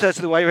right, 2/3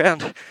 of the way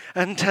around.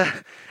 And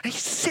he's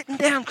sitting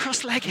down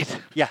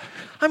cross-legged. Yeah.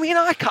 I mean,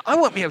 I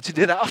won't be able to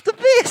do that after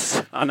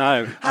this. I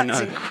know. That's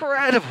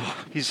incredible.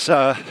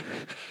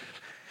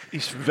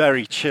 He's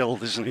very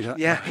chilled, isn't he?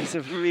 Yeah, he's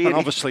a really... And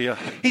obviously...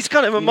 he's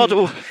kind of a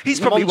model. He's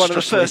probably one of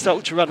the first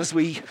ultra runners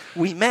we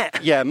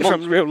met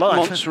from real life.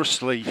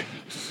 Monstrously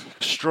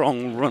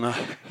strong runner.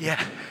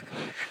 Yeah.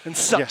 And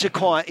such a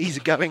quiet,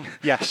 easygoing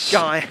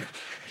guy.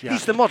 Yeah.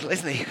 He's the model,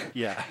 isn't he?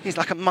 Yeah. He's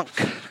like a monk.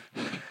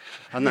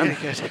 And then,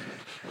 really good.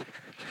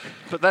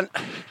 But then,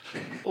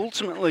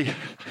 ultimately...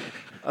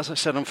 As I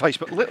said on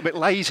Facebook, a little bit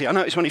lazy. I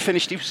noticed when he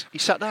finished, he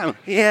sat down.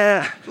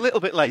 Yeah. A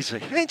little bit lazy.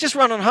 He ain't just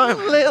run on home.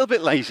 A little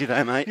bit lazy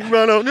there, mate. You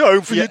run on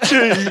home for your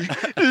tea.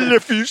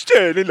 Left you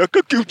standing like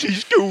a guilty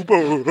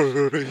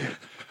schoolboy.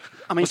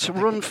 I mean, to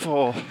run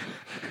for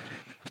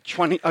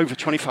over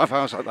 25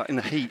 hours like that in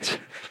the heat.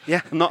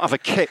 Yeah. And not have a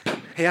kip.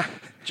 Yeah.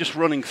 Just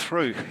running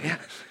through. Yeah.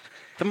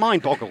 The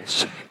mind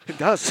boggles. It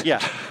does. Yeah.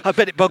 I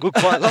bet it boggled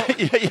quite a lot.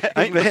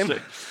 yeah. Even for him.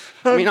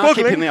 I mean, I keep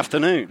Boggling. in the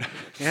afternoon.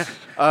 Yeah.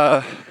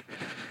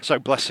 So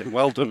bless him.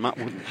 Well done, Matt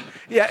Wooden.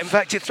 Yeah, in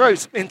fact, it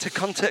throws into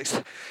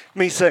context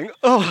me saying,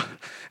 oh,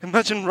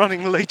 imagine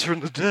running later in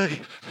the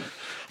day.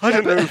 I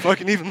don't know if I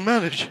can even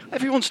manage.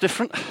 Everyone's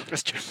different.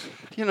 That's true.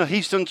 You know,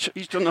 he's done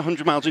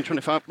 100 miles in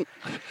 25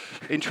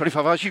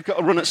 hours. You've got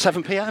to run at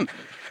 7 p.m.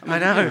 I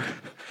know.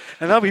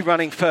 And I'll be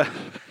running for,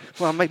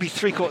 well, maybe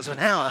 3/4 of an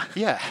hour.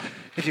 Yeah.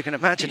 If you can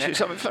imagine it. It's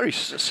very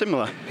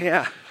similar.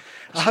 Yeah.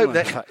 I hope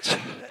that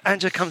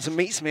Andrew comes and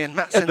meets me and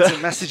Matt sends a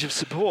message of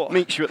support.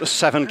 Meets you at the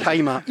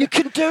 7K mark. You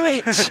can do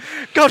it.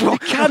 God,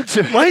 what can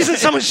do? Why isn't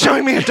someone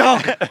showing me a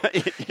dog?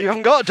 You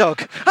haven't got a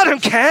dog. I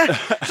don't care.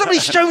 Somebody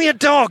show me a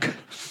dog.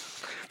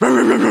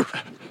 Remember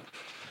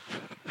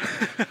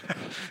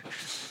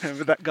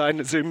that guy in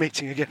the Zoom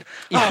meeting again?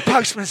 Oh,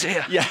 postman's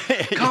here. Yeah.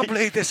 Can't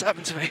believe this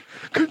happened to me.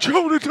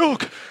 Control the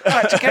dog. I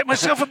had to get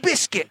myself a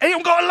biscuit. I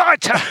haven't got a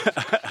lighter.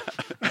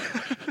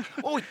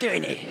 What are we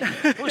doing here?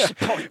 What's the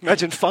point?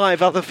 Imagine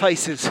 5 other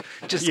faces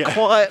just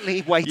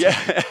quietly waiting.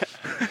 Yeah.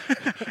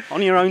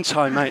 On your own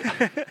time, mate.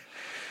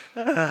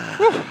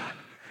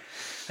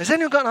 Has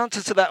anyone got an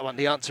answer to that one?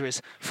 The answer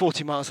is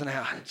 40 miles an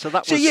hour. So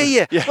that was...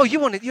 Yeah. Oh, you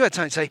had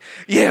time to say,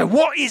 yeah,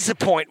 what is the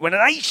point when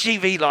an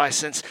HGV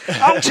licence,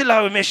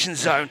 ultra-low emission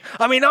zone,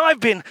 I mean, I've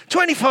been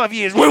 25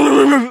 years... So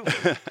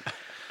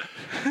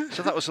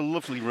that was a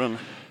lovely run.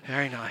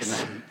 Very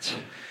nice.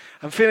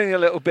 I'm feeling a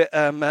little bit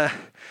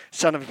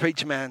son of a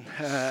preacher man,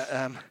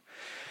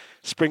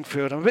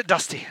 Springfield. I'm a bit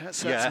dusty.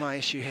 That's my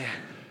issue here.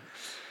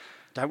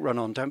 Don't run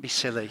on. Don't be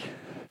silly.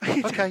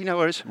 Okay, no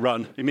worries.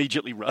 Run.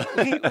 Immediately run.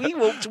 we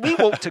walked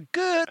a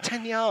good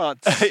 10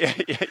 yards. Yeah.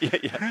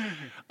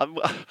 I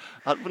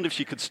wonder if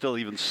she could still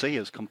even see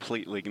us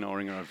completely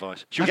ignoring her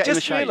advice. Should we I get in the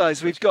just shade?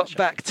 realised we've got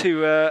back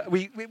to...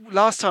 we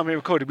last time we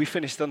recorded, we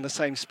finished on the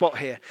same spot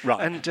here.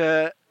 Right.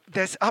 And...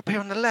 there's up here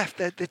on the left,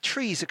 the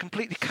trees are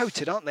completely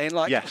coated, aren't they? And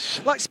like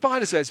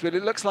spider's webs, but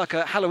it looks like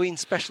a Halloween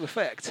special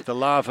effect. The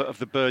larva of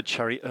the bird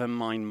cherry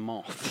ermine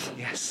moth.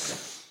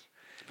 Yes.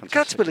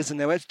 Caterpillars in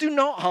their webs do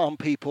not harm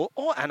people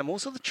or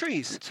animals or the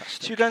trees.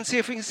 Fantastic. Should we go and see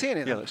if we can see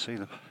any of them? Yeah, let's see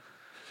them.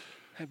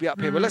 They'll be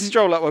up here. Well, let's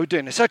stroll up while we're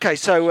doing this. Okay,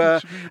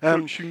 so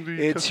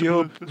it's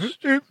your...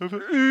 Have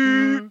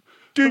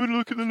a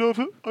look at the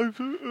larva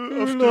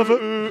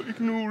after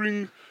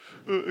ignoring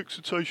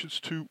excitations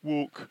to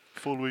walk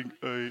following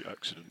a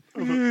accident.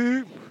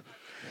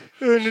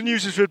 And the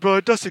news is read by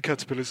Dusty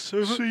Caterpillars.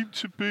 Seem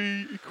to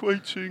be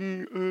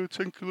equating a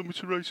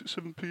 10-kilometre race at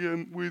 7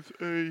 p.m. with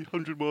a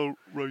 100-mile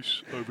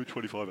race over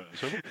 25 hours.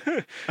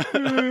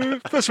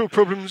 First world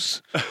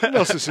problems,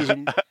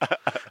 narcissism.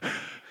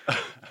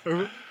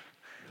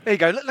 There you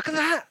go. Look at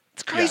that.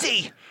 It's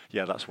crazy.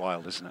 Yeah, that's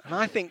wild, isn't it? And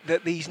I think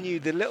that these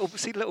the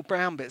little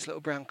brown bits,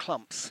 little brown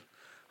clumps.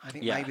 I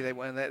think maybe they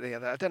weren't there the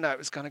other. I don't know. It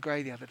was kind of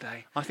grey the other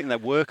day. I think they're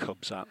work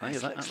hubs, aren't they?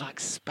 It looks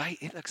like space.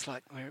 It looks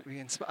like we're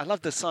in space. I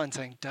love the sign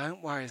saying,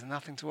 "Don't worry, there's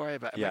nothing to worry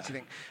about." It makes you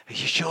think, "Are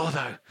you sure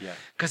though?" Yeah.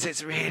 Because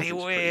it's really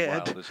weird.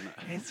 Wild, isn't it?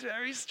 It's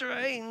very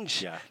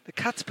strange. Yeah. The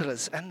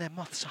caterpillars and their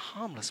moths are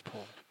harmless,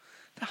 Paul.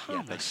 They're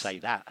harmless. Yeah, they say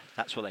that.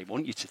 That's what they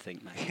want you to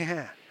think, mate.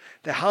 Yeah.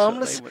 They're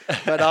harmless,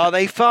 but are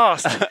they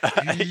fast?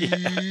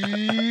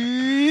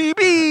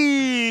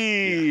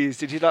 Bees!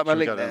 Did you like my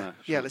link there?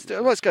 Yeah, let's do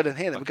it. Let's go down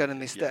here then. We'll go down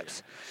these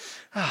steps.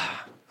 I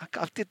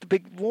did the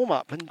big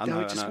warm-up and we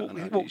just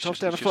walked off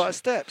down a flight of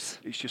steps.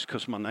 It's just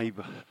because my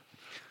neighbour.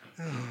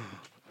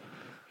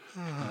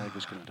 My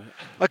neighbour's going to do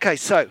it. Okay,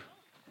 so,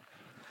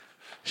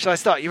 shall I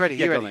start? You ready?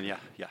 Yeah, you ready? go on then,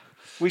 yeah.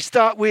 We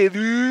start with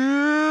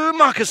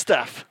Marcus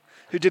Staff,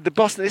 who did the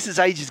Boston. This is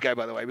ages ago,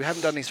 by the way. We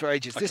haven't done this for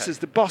ages. Okay. This is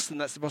the Boston.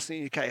 That's the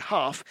Boston UK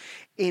half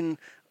in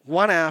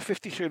 1 hour,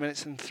 53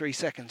 minutes and 3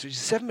 seconds, which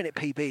is a 7-minute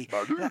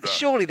PB.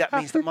 Surely that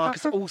means that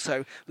Marcus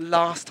also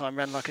last time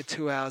ran like a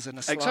 2 hours and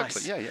a slice.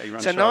 Exactly. Yeah. He ran.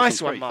 It's a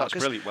nice one, Marcus.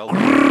 That's brilliant. Well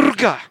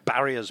done.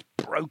 Barriers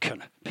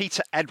broken.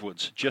 Peter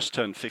Edwards just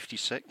turned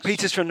 56.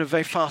 Peter's from a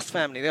very fast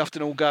family. They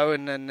often all go,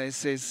 and then his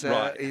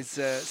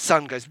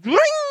son goes. Ring!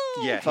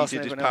 Yeah, he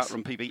did his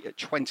parkrun PB at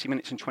 20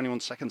 minutes and 21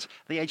 seconds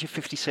at the age of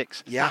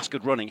 56. Yeah. That's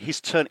good running.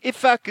 His turn.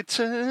 If I could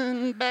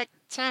turn back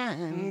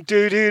time. He's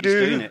doing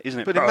it,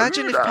 isn't it? But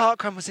imagine if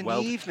parkrun was in the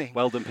evening.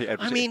 Well done, Peter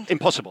Edwards. I mean,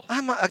 impossible.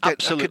 Absolutely I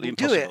couldn't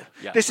impossible. do it.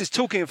 Yeah. This is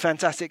talking of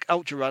fantastic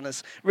ultra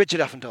runners.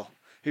 Richard Affendal,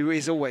 who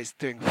is always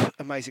doing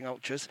amazing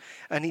ultras,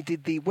 and he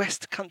did the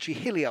West Country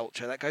Hilly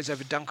Ultra that goes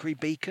over Dunkery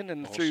Beacon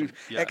and through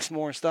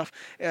Exmoor and stuff.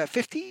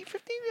 50,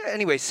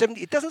 anyway,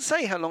 70. It doesn't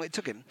say how long it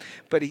took him,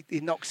 but he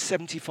knocked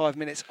 75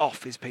 minutes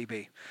off his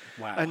PB.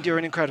 Wow. And you're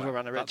an incredible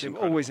runner, Richard. I'm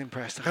always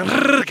impressed.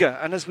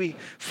 And as we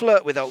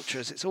flirt with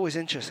ultras, it's always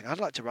interesting. I'd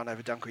like to run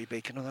over Dunkery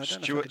Beacon, although I don't know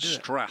if I could do it.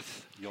 Stuart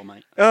Strath, your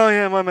mate. Oh,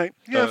 yeah, my mate.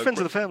 Yeah, friends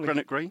of the family.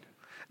 Greenock Green.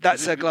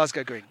 That's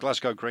Glasgow Green.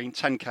 Glasgow Green,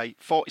 10K,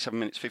 47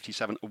 minutes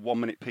 57, a 1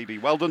 minute PB.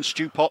 Well done,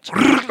 Stu Potts.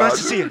 Nice to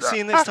see you. See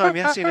you next time.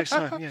 Yeah, see you next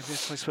time. Yeah,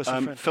 this place was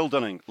Phil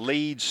Dunning,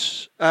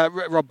 Leeds.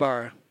 Rob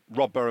Burrow.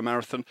 Rob Borough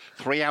Marathon,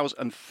 3 hours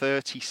and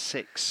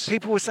 36.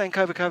 People were saying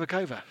Kova.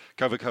 Kova.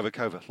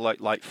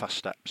 Light fast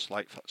steps.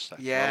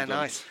 Yeah, Well done.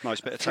 nice.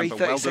 Nice bit of tempo.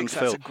 Well done, 3:36,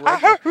 Phil. that's a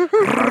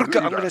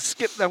great. I'm going to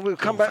skip that. We'll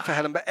come back for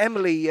Helen. But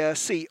Emily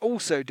C.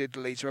 also did the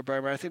Leeds Rob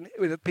Borough Marathon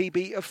with a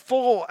PB of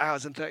 4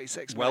 hours and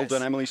 36 Well minutes.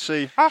 done, Emily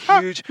C.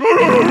 Huge.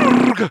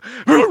 I've got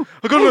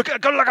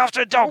to look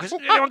after a dog. Has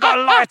anyone got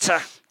a lighter?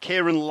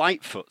 Kieran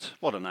Lightfoot.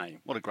 What a name.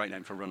 What a great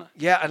name for a runner.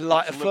 Yeah, and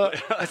lighter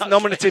foot. It's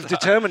nominative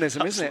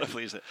determinism, isn't it? That's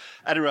lovely, isn't it?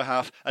 Edinburgh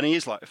half, and he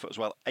is lighter foot as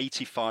well.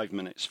 85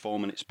 minutes, 4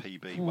 minutes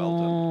PB. Well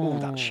done. Oh,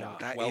 that's sharp.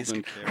 That well is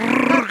done,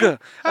 Kieran.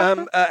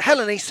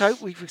 Helen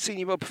Easthope, we've seen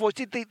you before,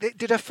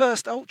 did her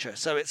first ultra,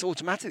 so it's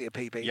automatically a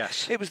PB.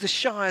 Yes. It was the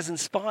Shires and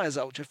Spires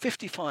ultra,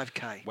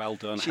 55k. Well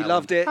done, She Helen.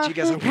 loved it. She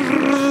goes,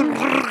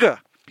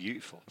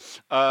 Beautiful.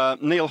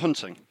 Neil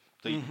Hunting,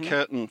 the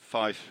Curtain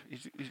 5. He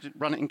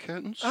ran it in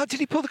curtains? oh, did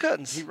he pull the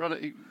curtains? He ran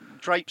it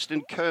drapes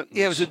in curtains.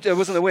 Yeah, it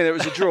wasn't a winner, it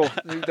was a draw.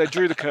 They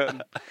drew the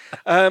curtain.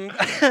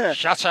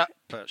 Shut up.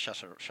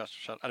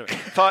 Anyway,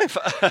 5.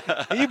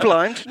 Are you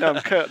blind? No,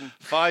 I'm curtain.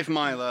 5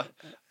 miler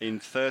in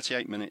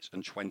 38 minutes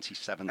and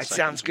 27 It seconds.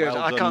 sounds good.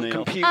 Well I done, can't Neil.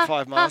 compute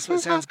 5 miles, but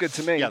it sounds good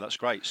to me. Yeah, that's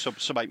great. Sub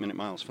 8 minute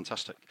miles.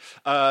 Fantastic.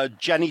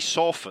 Jenny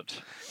Sawford.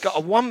 Got a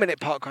 1 minute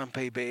parkrun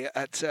PB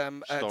at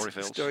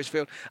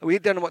Storyfields. We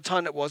don't know what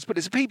time it was, but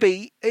it's a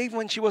PB even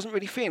when she wasn't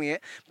really feeling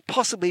it,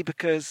 possibly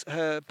because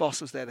her boss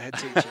was there, the head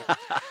teacher.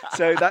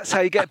 So that's how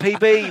you get a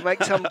PB. You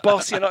make some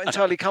boss you're not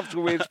entirely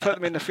comfortable with, put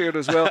them in the field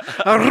as well.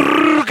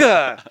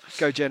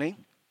 Go, Jenny.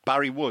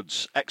 Barry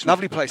Woods,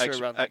 Lovely place for a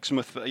run.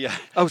 Exmouth, yeah.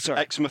 Oh, sorry.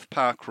 Exmouth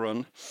Park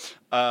Run.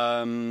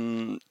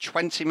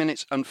 20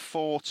 minutes and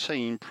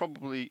 14,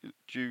 probably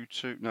due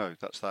to... No,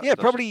 that's that. Yeah,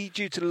 that's, probably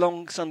due to the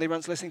long Sunday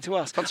runs listening to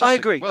us. Fantastic. I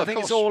agree. Well, I of think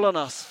it's course. all on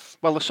us.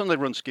 Well, the Sunday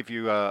runs give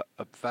you a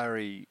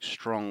very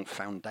strong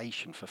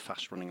foundation for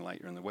fast running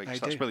later in the week. They So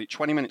that's do. brilliant.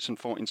 20 minutes and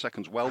 14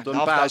 seconds. Well I done,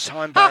 love Baz. that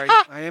time, Barry.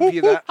 I envy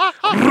you that.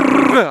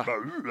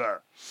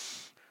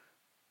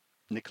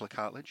 Nicola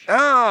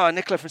Cartledge.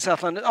 Nicola from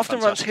South London. Often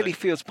Fantastic. runs Hilly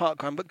Fields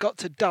Parkrun, but got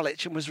to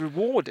Dulwich and was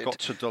rewarded. Got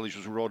to Dulwich,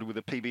 was rewarded with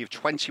a PB of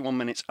 21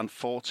 minutes and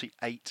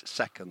 48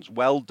 seconds.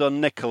 Well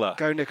done, Nicola.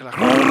 Go,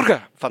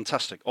 Nicola.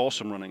 Fantastic.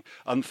 Awesome running.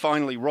 And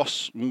finally,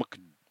 Ross McDonough.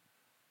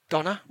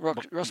 Ross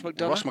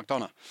McDonough. Ross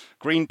McDonough.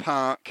 Green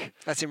Park.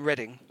 That's in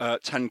Reading.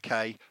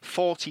 10k,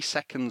 40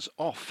 seconds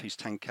off his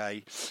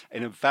 10k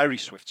in a very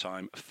swift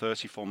time of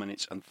 34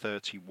 minutes and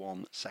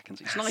 31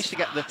 seconds. It's nice to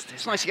get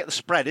the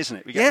spread, isn't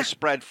it? We get the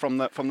spread from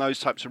those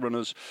types of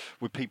runners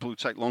with people who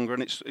take longer,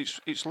 and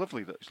it's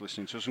lovely that he's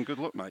listening to us. And good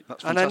luck, mate.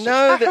 That's fantastic.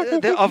 And I know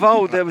that of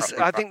old there was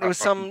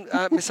some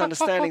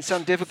misunderstanding,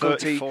 some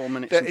difficulty. 34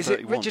 minutes and Is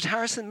it 31. Richard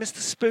Harrison, Mr.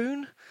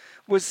 Spoon?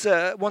 Was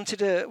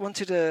wanted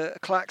a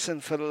klaxon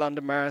for the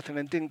London Marathon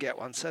and didn't get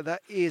one, so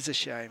that is a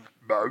shame.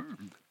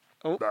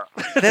 Oh,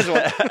 there's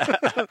one.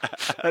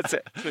 That's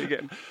it. That's what you're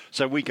getting.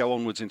 So we go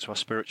onwards into our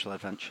spiritual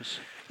adventures.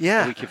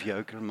 Yeah. A week of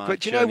yoga and my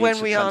But do you know journey when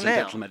into we are now?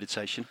 transcendental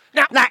meditation.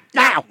 Now.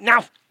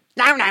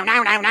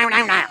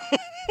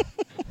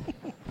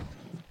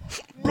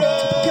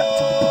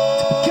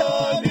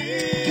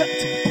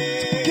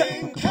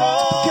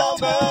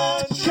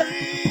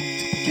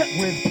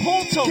 With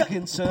Paul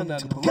Tomkinson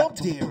and Rob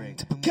Deering.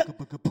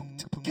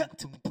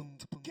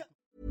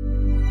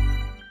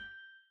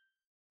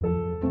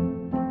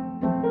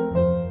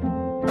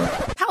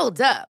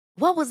 Hold up.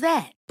 What was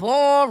that?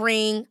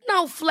 Boring.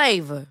 No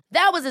flavor.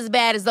 That was as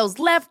bad as those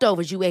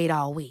leftovers you ate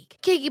all week.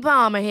 Keke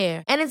Palmer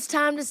here, and it's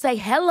time to say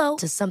hello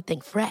to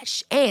something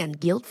fresh and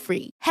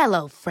guilt-free.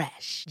 Hello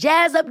Fresh.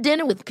 Jazz up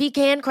dinner with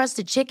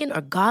pecan-crusted chicken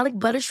or garlic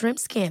butter shrimp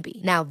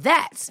scampi. Now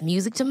that's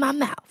music to my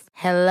mouth.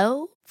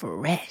 Hello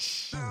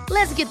Fresh.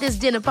 Let's get this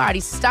dinner party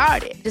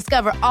started.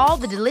 Discover all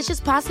the delicious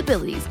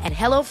possibilities at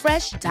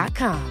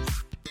hellofresh.com.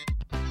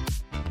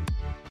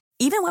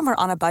 Even when we're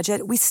on a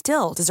budget, we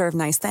still deserve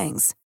nice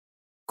things.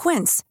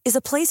 Quince is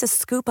a place to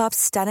scoop up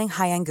stunning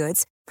high-end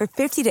goods for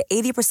 50 to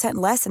 80%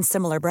 less than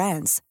similar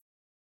brands.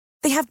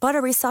 They have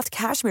buttery soft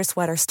cashmere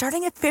sweaters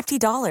starting at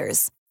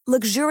 $50,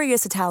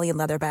 luxurious Italian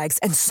leather bags,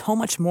 and so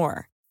much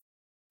more.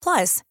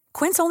 Plus,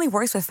 Quince only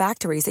works with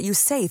factories that use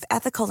safe,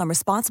 ethical, and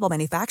responsible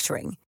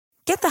manufacturing.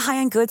 Get the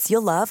high-end goods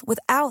you'll love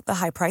without the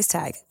high price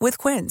tag with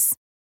Quince.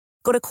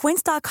 Go to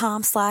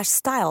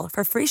quince.com/style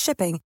for free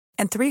shipping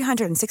and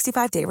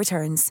 365-day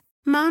returns.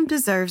 Mom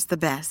deserves the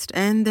best,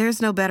 and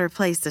there's no better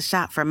place to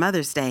shop for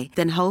Mother's Day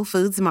than Whole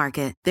Foods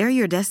Market. They're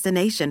your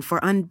destination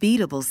for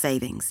unbeatable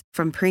savings,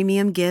 from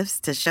premium gifts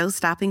to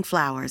show-stopping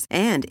flowers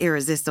and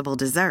irresistible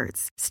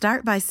desserts.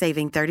 Start by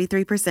saving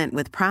 33%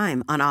 with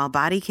Prime on all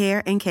body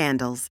care and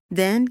candles.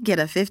 Then get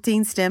a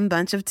 15-stem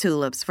bunch of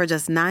tulips for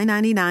just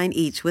 $9.99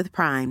 each with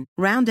Prime.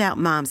 Round out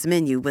Mom's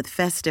menu with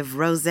festive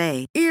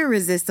rosé,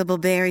 irresistible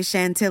berry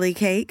chantilly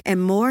cake,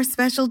 and more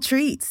special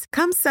treats.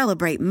 Come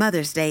celebrate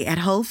Mother's Day at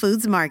Whole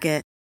Foods Market.